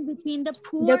pronunciation between the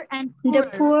poor and poor? The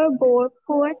poor boy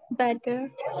pours batter.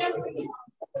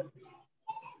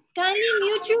 Kindly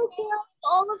mute yourself,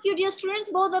 all of you dear students.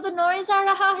 बहुत ज़्यादा noise आ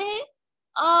रहा है.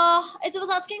 It was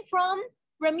asking from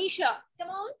Ramisha. Come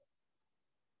on.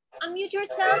 Unmute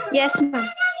yourself. Yes, ma'am.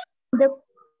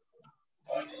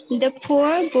 The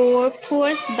poor boar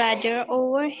pours batter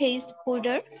over his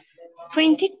puddle.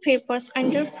 Printed papers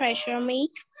under pressure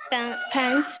make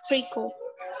pans prickle.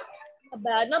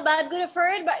 Not bad, good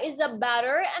effort, but it's a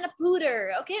batter and a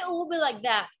pooter. Okay, it will be like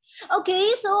that.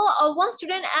 Okay, so one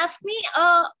student asked me,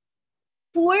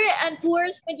 poor and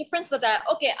poor's my difference with that.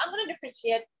 Okay, I'm gonna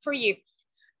differentiate for you.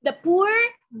 The poor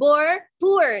boar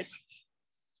pours.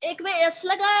 एक में s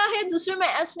लगाया है, दूसरे में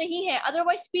s नहीं है.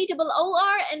 Otherwise p double o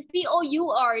r and p o u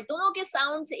r दोनों के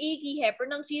sounds एक ही है.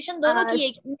 Pronunciation दोनों की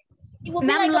एक.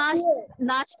 Ma'am,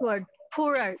 last word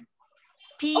poorer.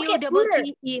 P U double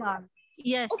T E R.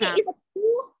 Yes. Okay, it's a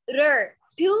poorer.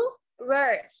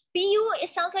 Poorer. P-U, it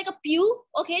sounds like a pew.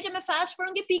 Okay, जब मैं fast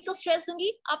पढ़ूंगी P को stress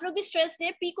दूंगी, आप लोग भी stress दे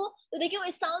P को, तो देखिए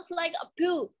it sounds like a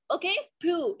pew. Okay,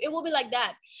 pew. It will be like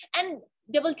that. And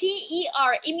double T E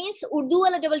R, it means Urdu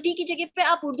वाला double T की जगह पे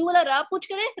आप उर्दू वाला रा पुट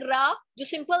करें, रा जो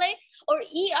simple है, और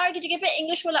E R की जगह पे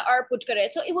English वाला R पुट करें.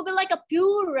 So it will be like a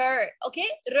purer. Okay,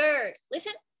 rer.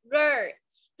 Listen, rer.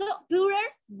 So purer,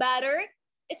 batter.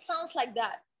 It sounds like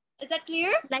that. Is that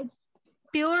clear? Like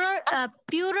purer,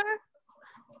 purer.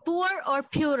 Poor or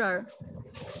purer?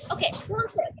 Okay,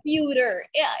 purer.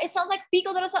 Yeah, it sounds like P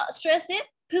को थोड़ा सा stress they.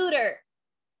 Purer.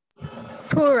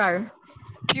 Poorer.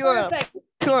 Pure. Perfect.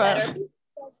 Pure.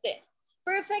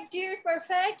 Perfect, dear.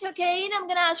 Perfect. Okay, and I'm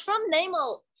gonna ask from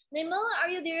Naimul. Naimul, are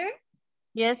you there?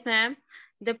 Yes, ma'am.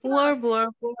 The poor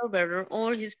boar poor better,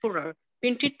 all his poorer.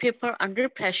 Printed paper under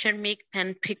pressure make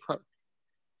pen pickle.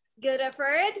 Good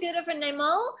effort,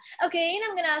 Naimul. Okay, and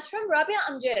I'm gonna ask from Rabia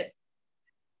Amjad.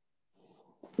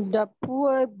 The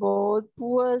poor boar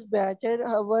pours batter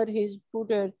over his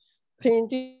puddle.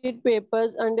 Printed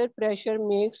papers under pressure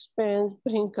makes pans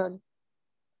prickle.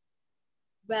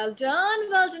 Well done,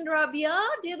 Rabia.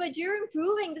 Dear by dear,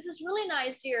 improving. This is really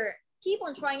nice, dear. Keep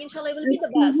on trying. Inshallah, it will be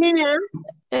the best. Excuse me, ma'am.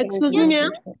 Excuse me,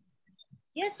 ma'am.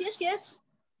 Yes.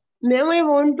 Ma'am, I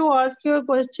want to ask you a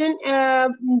question.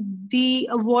 The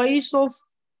voice of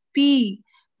P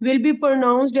will be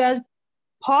pronounced as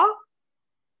pa?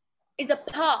 It's a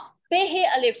pa. Pe hai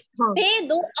alif. Pe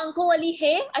do anko wali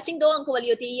hai. I think do anko wali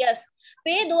hoti hai. Yes.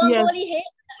 Pe do anko wali hai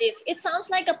alif. It sounds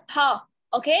like a pa.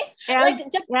 Okay. As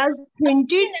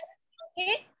printed.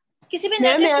 Okay. किसी भी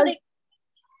native को देख.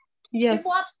 Yes. जब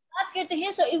वो आप बात करते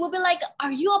हैं, so it will be like,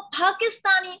 are you a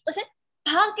Pakistani? Listen,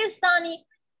 Pakistani.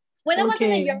 When I was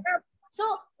in Europe, so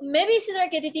मैं भी इसी तरह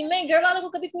कहती थी. मैं घर वालों को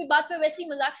कभी कोई बात पे वैसे ही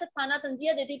मजाक से ताना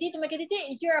तंजिया देती थी, तो मैं कहती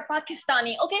थी you're a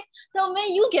Pakistani, okay? तो मैं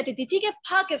यूं कहती थी, ठीक है,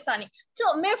 Pakistani.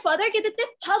 So मेरे father कहते थे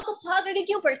फा को फा करके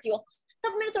क्यों पढ़ती हो?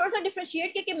 तब मैंने थोड़ा सा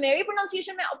differentiate किया कि मेरी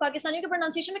pronunciation में और पाकिस्तानियों के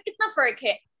pronunciation में कितना फर्क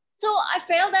है. So I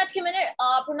felt that कि मैंने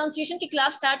pronunciation की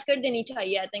class start कर देनी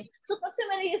चाहिए, I think. So तब से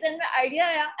मेरे ये ज़हन में idea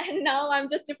आया, and now I'm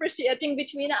just differentiating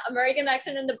between the American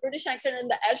accent and the British accent and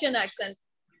the Asian accent.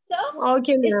 So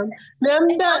okay, ma'am.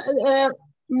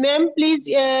 Ma'am please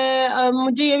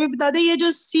मुझे ये भी बता दें, ये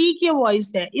जो सी की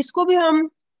वॉइस है, इसको भी हम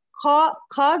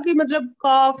खा की मतलब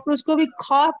काफ, उसको भी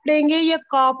खा पढ़ेंगे या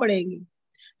का पढ़ेंगे,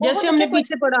 जैसे हमने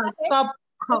पीछे पढ़ा का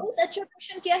खा. अच्छा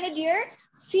क्वेश्चन क्या है डियर.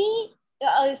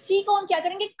 सी को हम क्या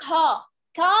करेंगे? खा.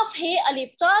 काफ है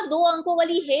अलिफ का, दो अंकों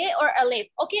वाली है और अलिफ.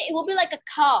 Okay, it will be like अ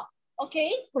खा. ओके,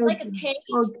 लाइक अ के.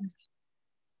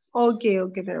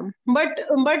 Okay ma'am.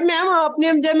 बट मैम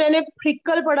आपने जब मैंने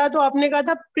प्रिकल पढ़ा तो आपने कहा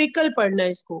था प्रिकल पढ़ना है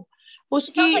इसको,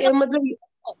 उसकी मतलब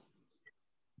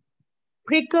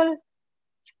प्रिकल.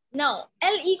 नो,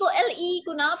 LE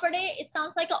को ना पढ़े. It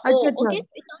sounds like a O. Okay,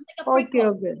 it sounds like a prickle.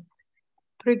 Okay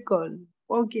prickle.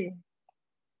 Okay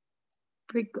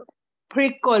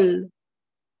prickle.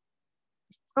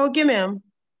 Okay ma'am.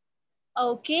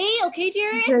 Okay,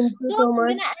 dear. Thank you so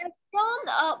much. I'm gonna ask from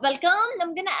welcome.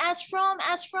 I'm gonna ask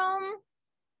from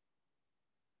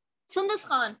Sundus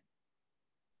Khan.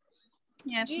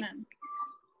 Yes, ma'am.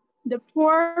 The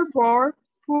poor boar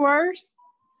pours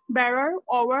batter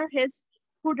over his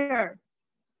puddle.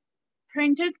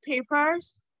 Printed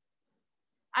papers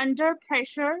under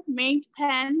pressure make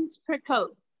pans prickle.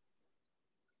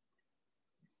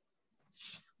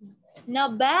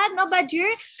 Not bad, dear.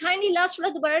 Kindly last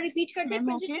word दोबारा repeat कर दे.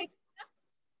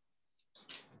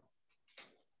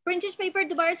 Printed paper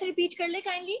दोबारा से repeat कर ले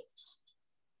kindly.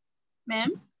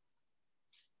 Ma'am.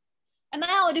 Am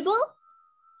I audible?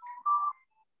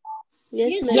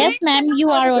 Yes, ma'am, you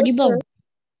are audible.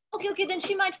 Okay, then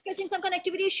she might be facing some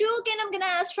connectivity issue. Okay, and I'm gonna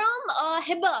ask from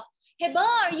Hiba. Hiba,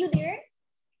 are you there?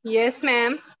 Yes,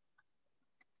 ma'am.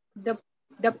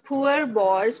 The poor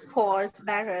boar pours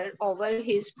batter over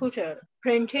his puddle.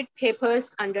 Printed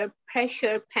papers under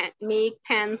pressure make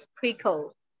pans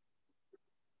prickle.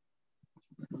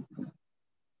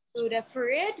 Good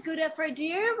effort,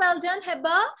 dear. Well done,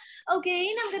 Heba. Okay,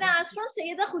 and I'm gonna ask from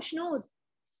Sayyida Khushnood.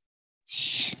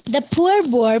 The poor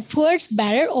boar pours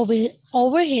batter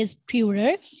over his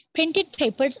pewter. Printed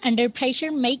papers under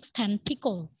pressure makes pan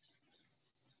pickle.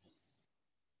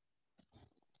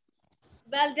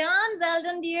 Well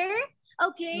done, dear.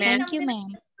 Okay, Thank you,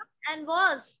 ma'am. And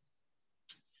was,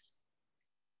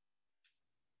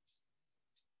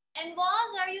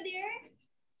 are you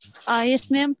there? Yes,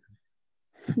 ma'am.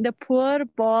 The poor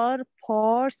boar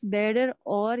pours batter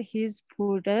over his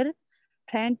footer.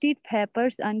 Printed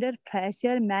papers under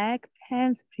pressure make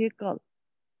pans prickle.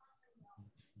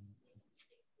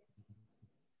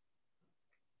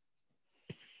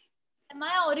 Am I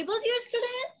audible, dear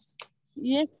students?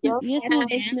 Yes,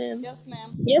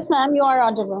 ma'am. Yes, ma'am, you are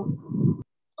audible.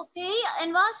 Okay,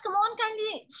 and was, come on,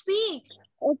 kindly speak.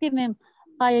 Okay, ma'am.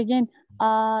 Hi again.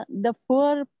 The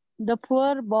poor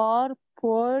boar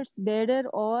pours batter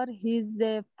over his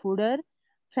footer.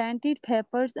 Printed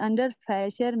papers under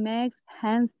pressure makes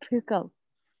hands prickle.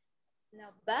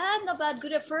 Not bad,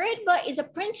 good effort, but it's a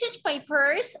printed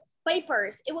papers.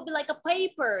 It would be like a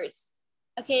papers,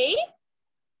 okay?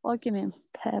 Okay, ma'am,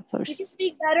 papers. You can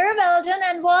speak better, well done,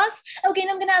 and was. Okay,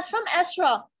 now I'm gonna ask from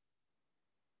Esra.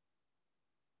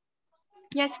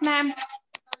 Yes, ma'am.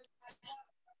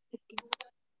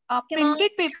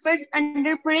 Printed papers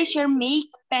under pressure make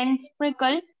pens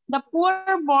prickle. The poor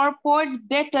boar pours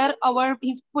batter over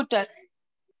his footer.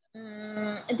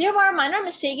 There were minor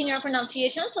mistake in your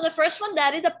pronunciation. So the first one,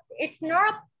 that is it's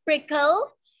not a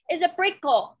prickle, it's a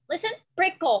prickle. Listen,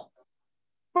 prickle.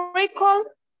 Prickle?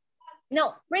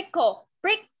 No, prickle.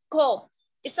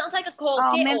 It sounds like a call.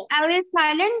 Ma'am, L is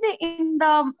silent in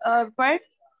the word.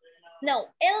 No,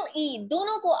 LE.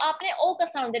 दोनों को आपने O का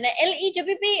sound देना है. LE जब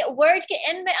भी word के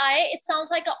end में आए, it sounds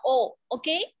like a O.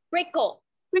 Okay? Prickle.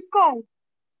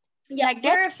 Yeah, like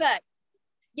perfect. That?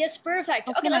 Yes, perfect.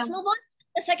 Okay, let's move on.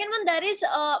 The second one, that is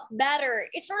batter.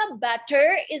 It's not a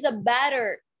batter, it's a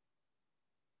batter.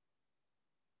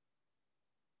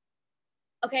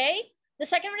 Okay? The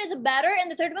second one is a batter, and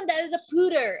the third one, that is a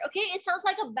pooter. Okay? It sounds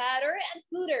like a batter and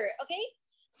pooter. Okay?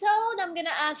 So I'm gonna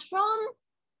ask from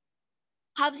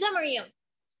Hafza Mariam.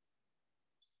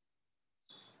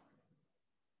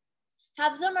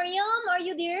 Hafza Mariam, are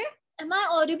you there? Am I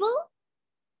audible?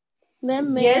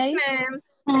 Ma'am, yes,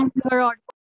 ma'am. You're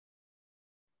audible.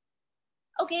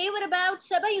 Okay, what about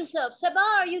Seba Yusuf? Seba,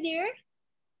 are you there?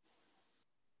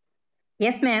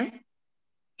 Yes, ma'am.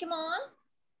 Come on.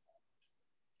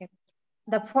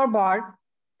 The poor boar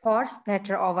pours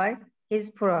batter over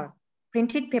his furrow.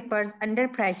 Printed papers under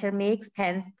pressure makes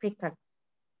pens prickle.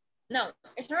 No,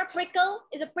 it's not a prickle,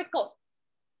 it's a prickle.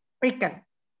 Prickle.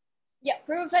 Yeah,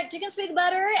 perfect. You can speak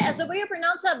better. As the way you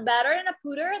pronounce a batter and a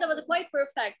pooter, that was quite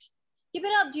perfect. Keep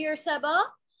it up, dear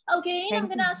Seba. Okay, I'm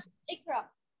gonna ask Ikra.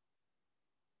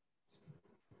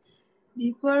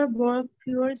 The poor boar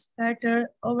pours batter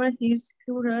over his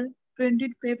furrow.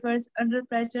 Printed papers under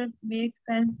pressure make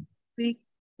pens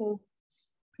prickle.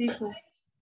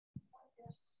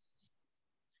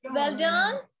 Well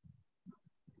done.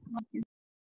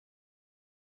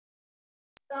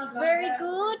 Very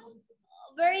good.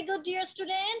 Very good, dear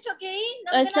student. Okay.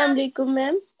 Assalamu alaikum,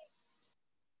 ma'am.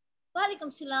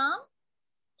 Walaikum salam.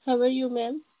 How are you,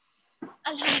 ma'am?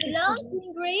 Alhamdulillah,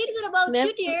 doing great. What about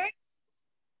you, dear?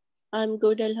 I'm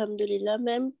good, alhamdulillah.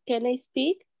 Ma'am, can I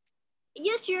speak?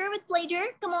 Yes, dear, with pleasure.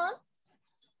 Come on.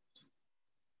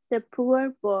 The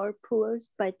poor boar pours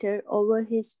batter over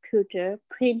his pewter.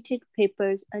 Printed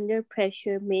papers under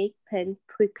pressure make pen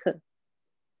prickle.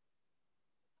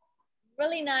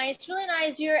 Really nice,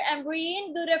 dear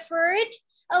Ambreen. Good effort.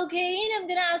 Okay, and I'm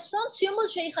gonna ask from Symbol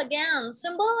Sheikh again.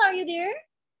 Symbol, are you there?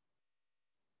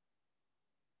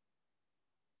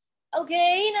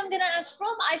 Okay, and I'm gonna ask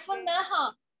from iPhone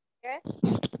Naha.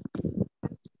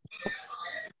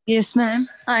 Yes, ma'am.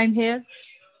 I'm here.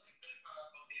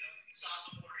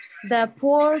 The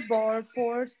poor boar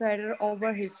pours batter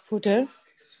over his footer.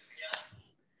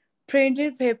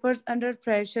 Printed papers under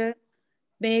pressure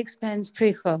makes pens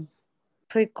prickle.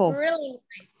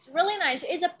 Really nice.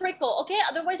 It's a prickle, okay?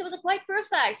 Otherwise, it was quite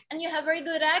perfect. And you have very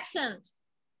good accent.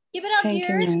 Keep it up, Thank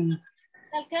dear. you, ma'am.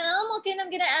 Welcome. Okay, and I'm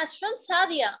going to ask from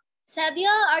Sadia. Sadia,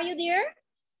 are you there?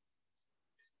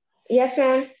 Yes,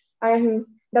 ma'am. I am.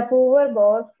 The poor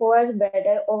boar pours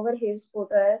batter over his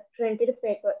footer. Printed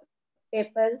papers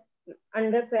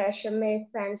under pressure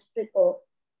make pens prickle.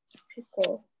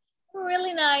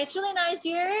 Really nice,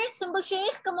 dear. Symbol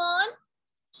Sheikh, come on.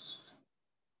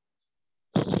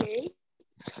 Okay.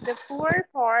 The poor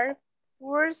boar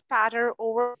pours batter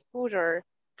over his footer.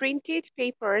 Printed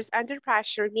papers under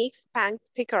pressure makes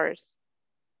pens pickers.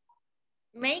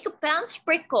 Make pants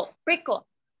prickle. Prickle.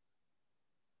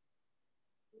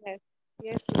 Yes.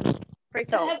 Yes.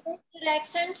 Prickle. I have good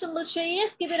accent, Sumbul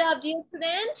Shaykh. Give it up, dear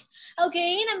student.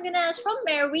 Okay, and I'm gonna ask from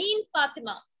Marine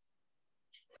Fatima.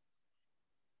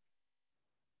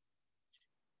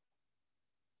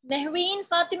 Mehreen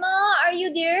Fatima, are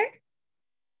you there?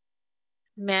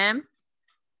 Ma'am?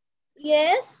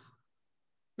 Yes?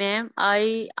 Ma'am,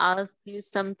 I asked you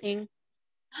something.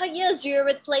 Yes, dear,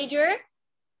 with pleasure.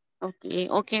 Okay,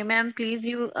 okay, ma'am, please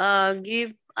you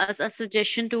give us a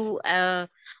suggestion to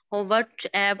what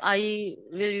app I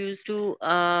will use to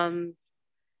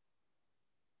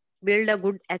build a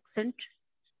good accent.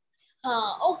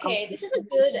 Okay, this is a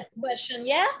good question,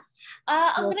 yeah?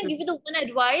 I'm gonna give you the one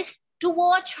advice to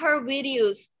watch her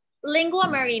videos. Lingua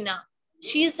Marina.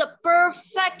 She's the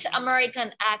perfect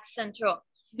American accenter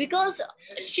because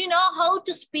she know how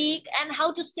to speak and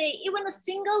how to say even a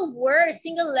single word,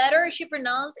 single letter she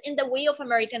pronounced in the way of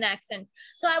American accent.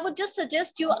 So I would just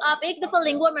suggest you आप एक दफा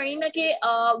Lingua Marina के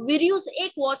videos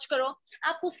एक watch करो,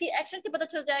 आपको उसकी accent से पता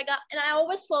चल जाएगा. And I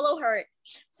always follow her.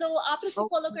 So आप उसको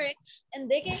follow करें and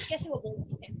देखें कैसे वो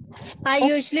बोलती है. I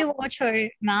usually watch her,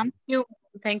 ma'am.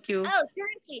 Thank you. Oh,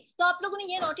 seriously. तो आप लोगों ने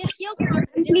ये notice किया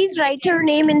होगा? Please write her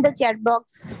name in the chat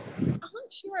box.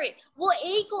 Sure. वो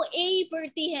A को A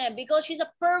पढ़ती है because she's a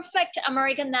perfect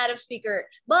American native speaker.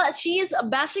 But she is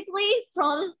basically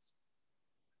from,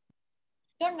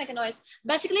 don't make a noise,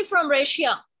 basically from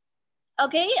Russia.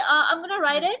 Okay, I'm gonna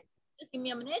write it. Just give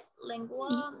me a minute.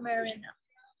 Lingua Marina.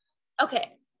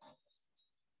 Okay.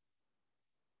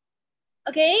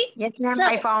 Okay. Yes, ma'am, so,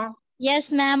 I found.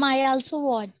 Yes, ma'am, I also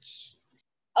watch.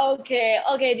 Okay,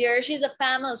 okay, dear. She's a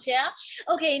famous, yeah?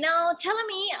 Okay, now tell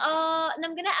me, and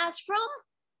I'm gonna ask from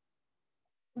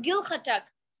Gul Khatak.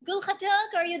 Gul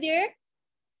Khatak, are you there?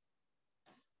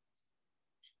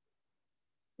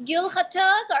 Gul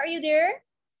Khatak, are you there?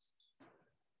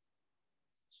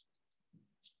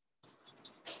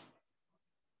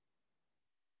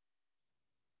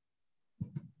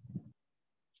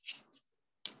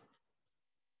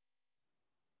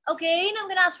 Okay, and I'm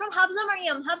gonna ask from Habza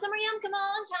Mariam. Habza Mariam, come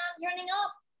on, time's running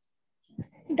up.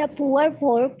 The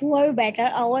poor better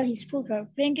over his footer.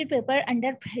 Printed paper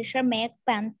under pressure make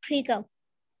pen prickle.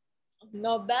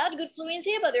 Not bad, good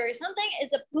fluency, but there is something.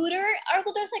 It's a pooter.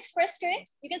 Arko there's express kare.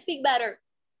 You can speak better.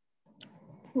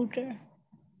 Pooter.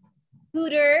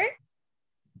 Pooter. It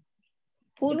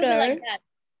would be Pooter. like that.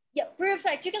 Yeah,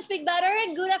 perfect. You can speak better.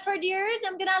 Good effort, dear.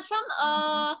 I'm gonna ask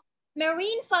from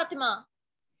Marine Fatima.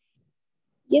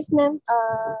 Yes, ma'am.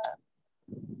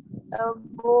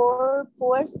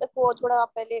 Pours को थोड़ा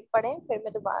आप पहले पढ़ें, फिर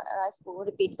मैं दोबारा इसको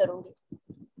repeat करूँगी.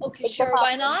 Okay, sure.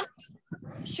 Why not?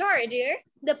 Sure, dear.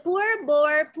 The poor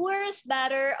boar pours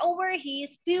batter over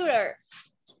his pewter.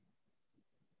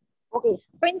 Okay.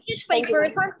 Printed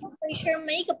papers on pressure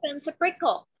make a pencil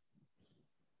prickle.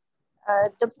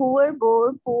 The poor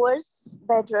boar pours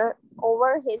batter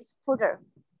over his pewter.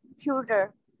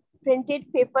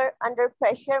 Printed paper under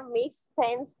pressure makes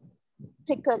pens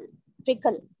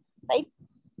prickle. Right?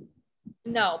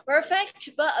 No, perfect.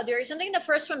 But there is something. The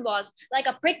first one was like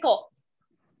a prickle.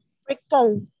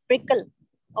 Prickle.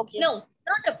 Okay. No,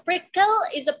 not a prickle.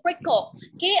 Is a prickle.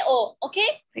 K-O.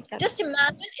 Okay. Prickle. Just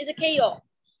imagine is a K-O.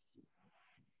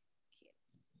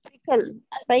 Prickle.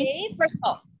 Right? Okay,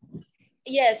 prickle.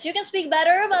 Yes, you can speak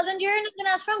better. Wasn't you? I'm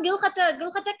gonna ask from Gul Khatak.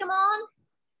 Gul Khatak, come on.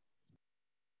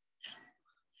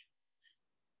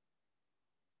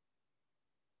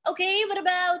 Okay, what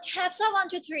about Hafsa 1,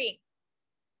 2, 3?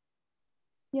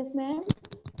 Yes, ma'am.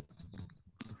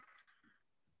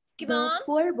 The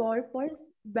poor boy pours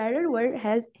batter over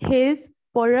has his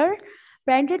poorer.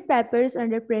 Printed papers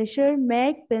under pressure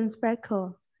make pens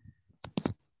prickle.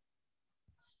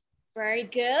 Very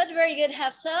good,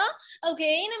 Hafsa.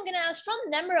 Okay, and I'm gonna ask from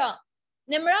Nemra.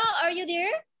 Nemra, are you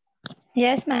there?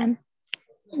 Yes, ma'am.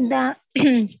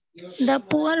 The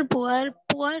poor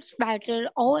pours batter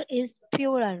over is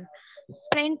purer.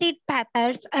 Printed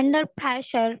papers under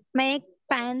pressure make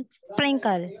pens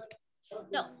sprinkle.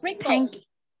 No, prickle. Thank you.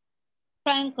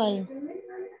 Sprinkle.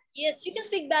 Yes, you can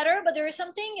speak better, but there is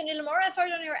something, you need more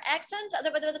effort on your accent,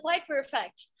 otherwise it's quite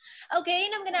perfect. Okay,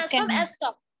 and I'm gonna ask from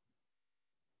Eska.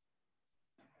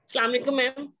 Assalamualaikum,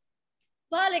 ma'am.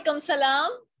 Walaikum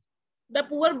salam. The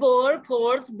poor boar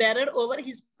pours batter over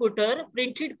his footer.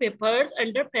 Printed papers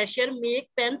under pressure make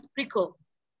pens prickle.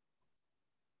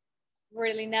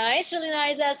 Really nice,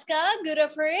 Eska. Good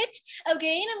effort.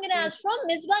 Okay, and I'm gonna ask from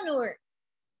Ms. Banur.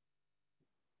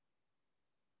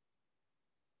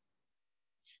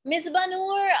 Ms.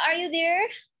 Banur, are you there?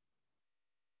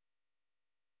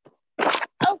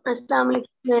 Oh. Assalamualaikum,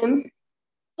 ma'am.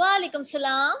 Walaikum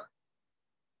salam.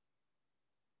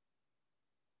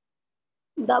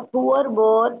 The poor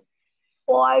boy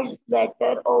pours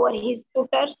water over his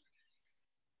footer.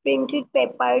 Printed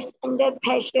papers under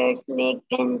pressures make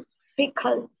pens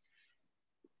prickle.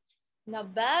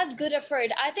 Not bad, good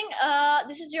effort. I think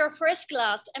this is your first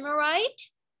class, am I right?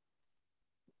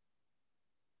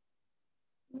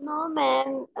 No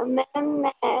ma'am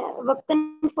मैं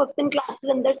वक्तन classes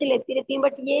अंदर से लेती रहती हूँ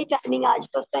but ये timing आज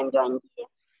first time join की है.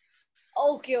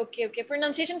 Okay.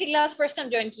 Pronunciation की class first time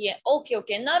join की है.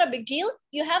 Okay. Not a big deal.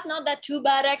 You have not that too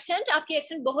bad accent. आपकी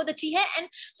accent बहुत अच्छी है and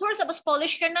थोड़ा सा बस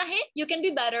polish करना है. You can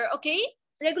be better, okay?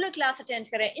 Regular class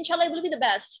attend करें. Inshallah, it will be the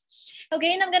best.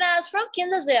 Okay, and I'm gonna ask from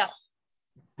Kinza Zia.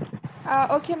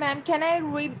 Okay, ma'am. Can I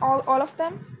read all of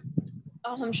them?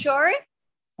 I'm sure.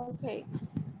 Okay.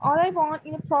 All I want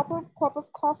in a proper cup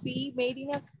of coffee made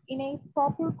in a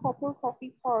proper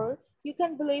coffee pot. You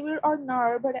can believe it or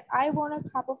not, but I want a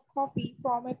cup of coffee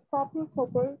from a proper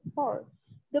pot.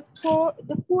 The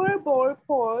poor boy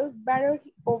pours batter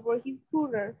over his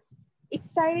brother.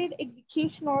 Excited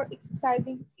executioner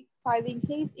exercising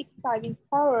his exciting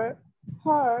power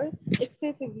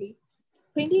excessively.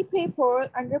 Printing paper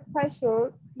under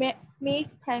pressure make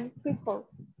pen prickle.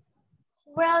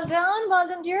 Well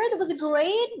done, dear. That was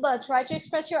great, but try to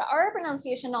express your R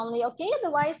pronunciation only, okay?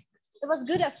 Otherwise, it was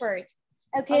good effort.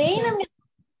 Okay.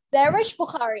 Zarish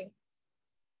Bukhari.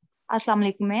 Assalamu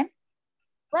alaikum, ma'am.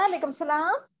 Wa alaikum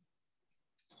salam.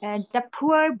 The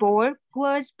poor boy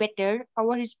pours batter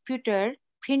over his pewter.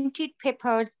 Printed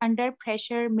papers under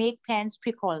pressure make pens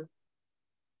prickle.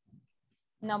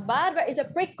 Not bad, but it's a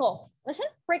prickle. Listen,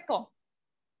 prickle.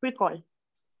 Prickle.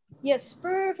 Yes,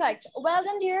 perfect. Well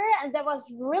done, dear. And that was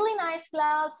really nice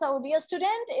class. So, dear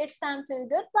student, it's time to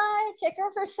goodbye. Take care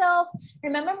of yourself.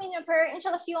 Remember me in your prayer.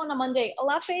 Inshallah, see you on a Monday.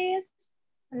 Allah Hafiz.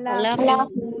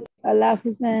 Allah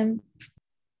Hafiz, ma'am.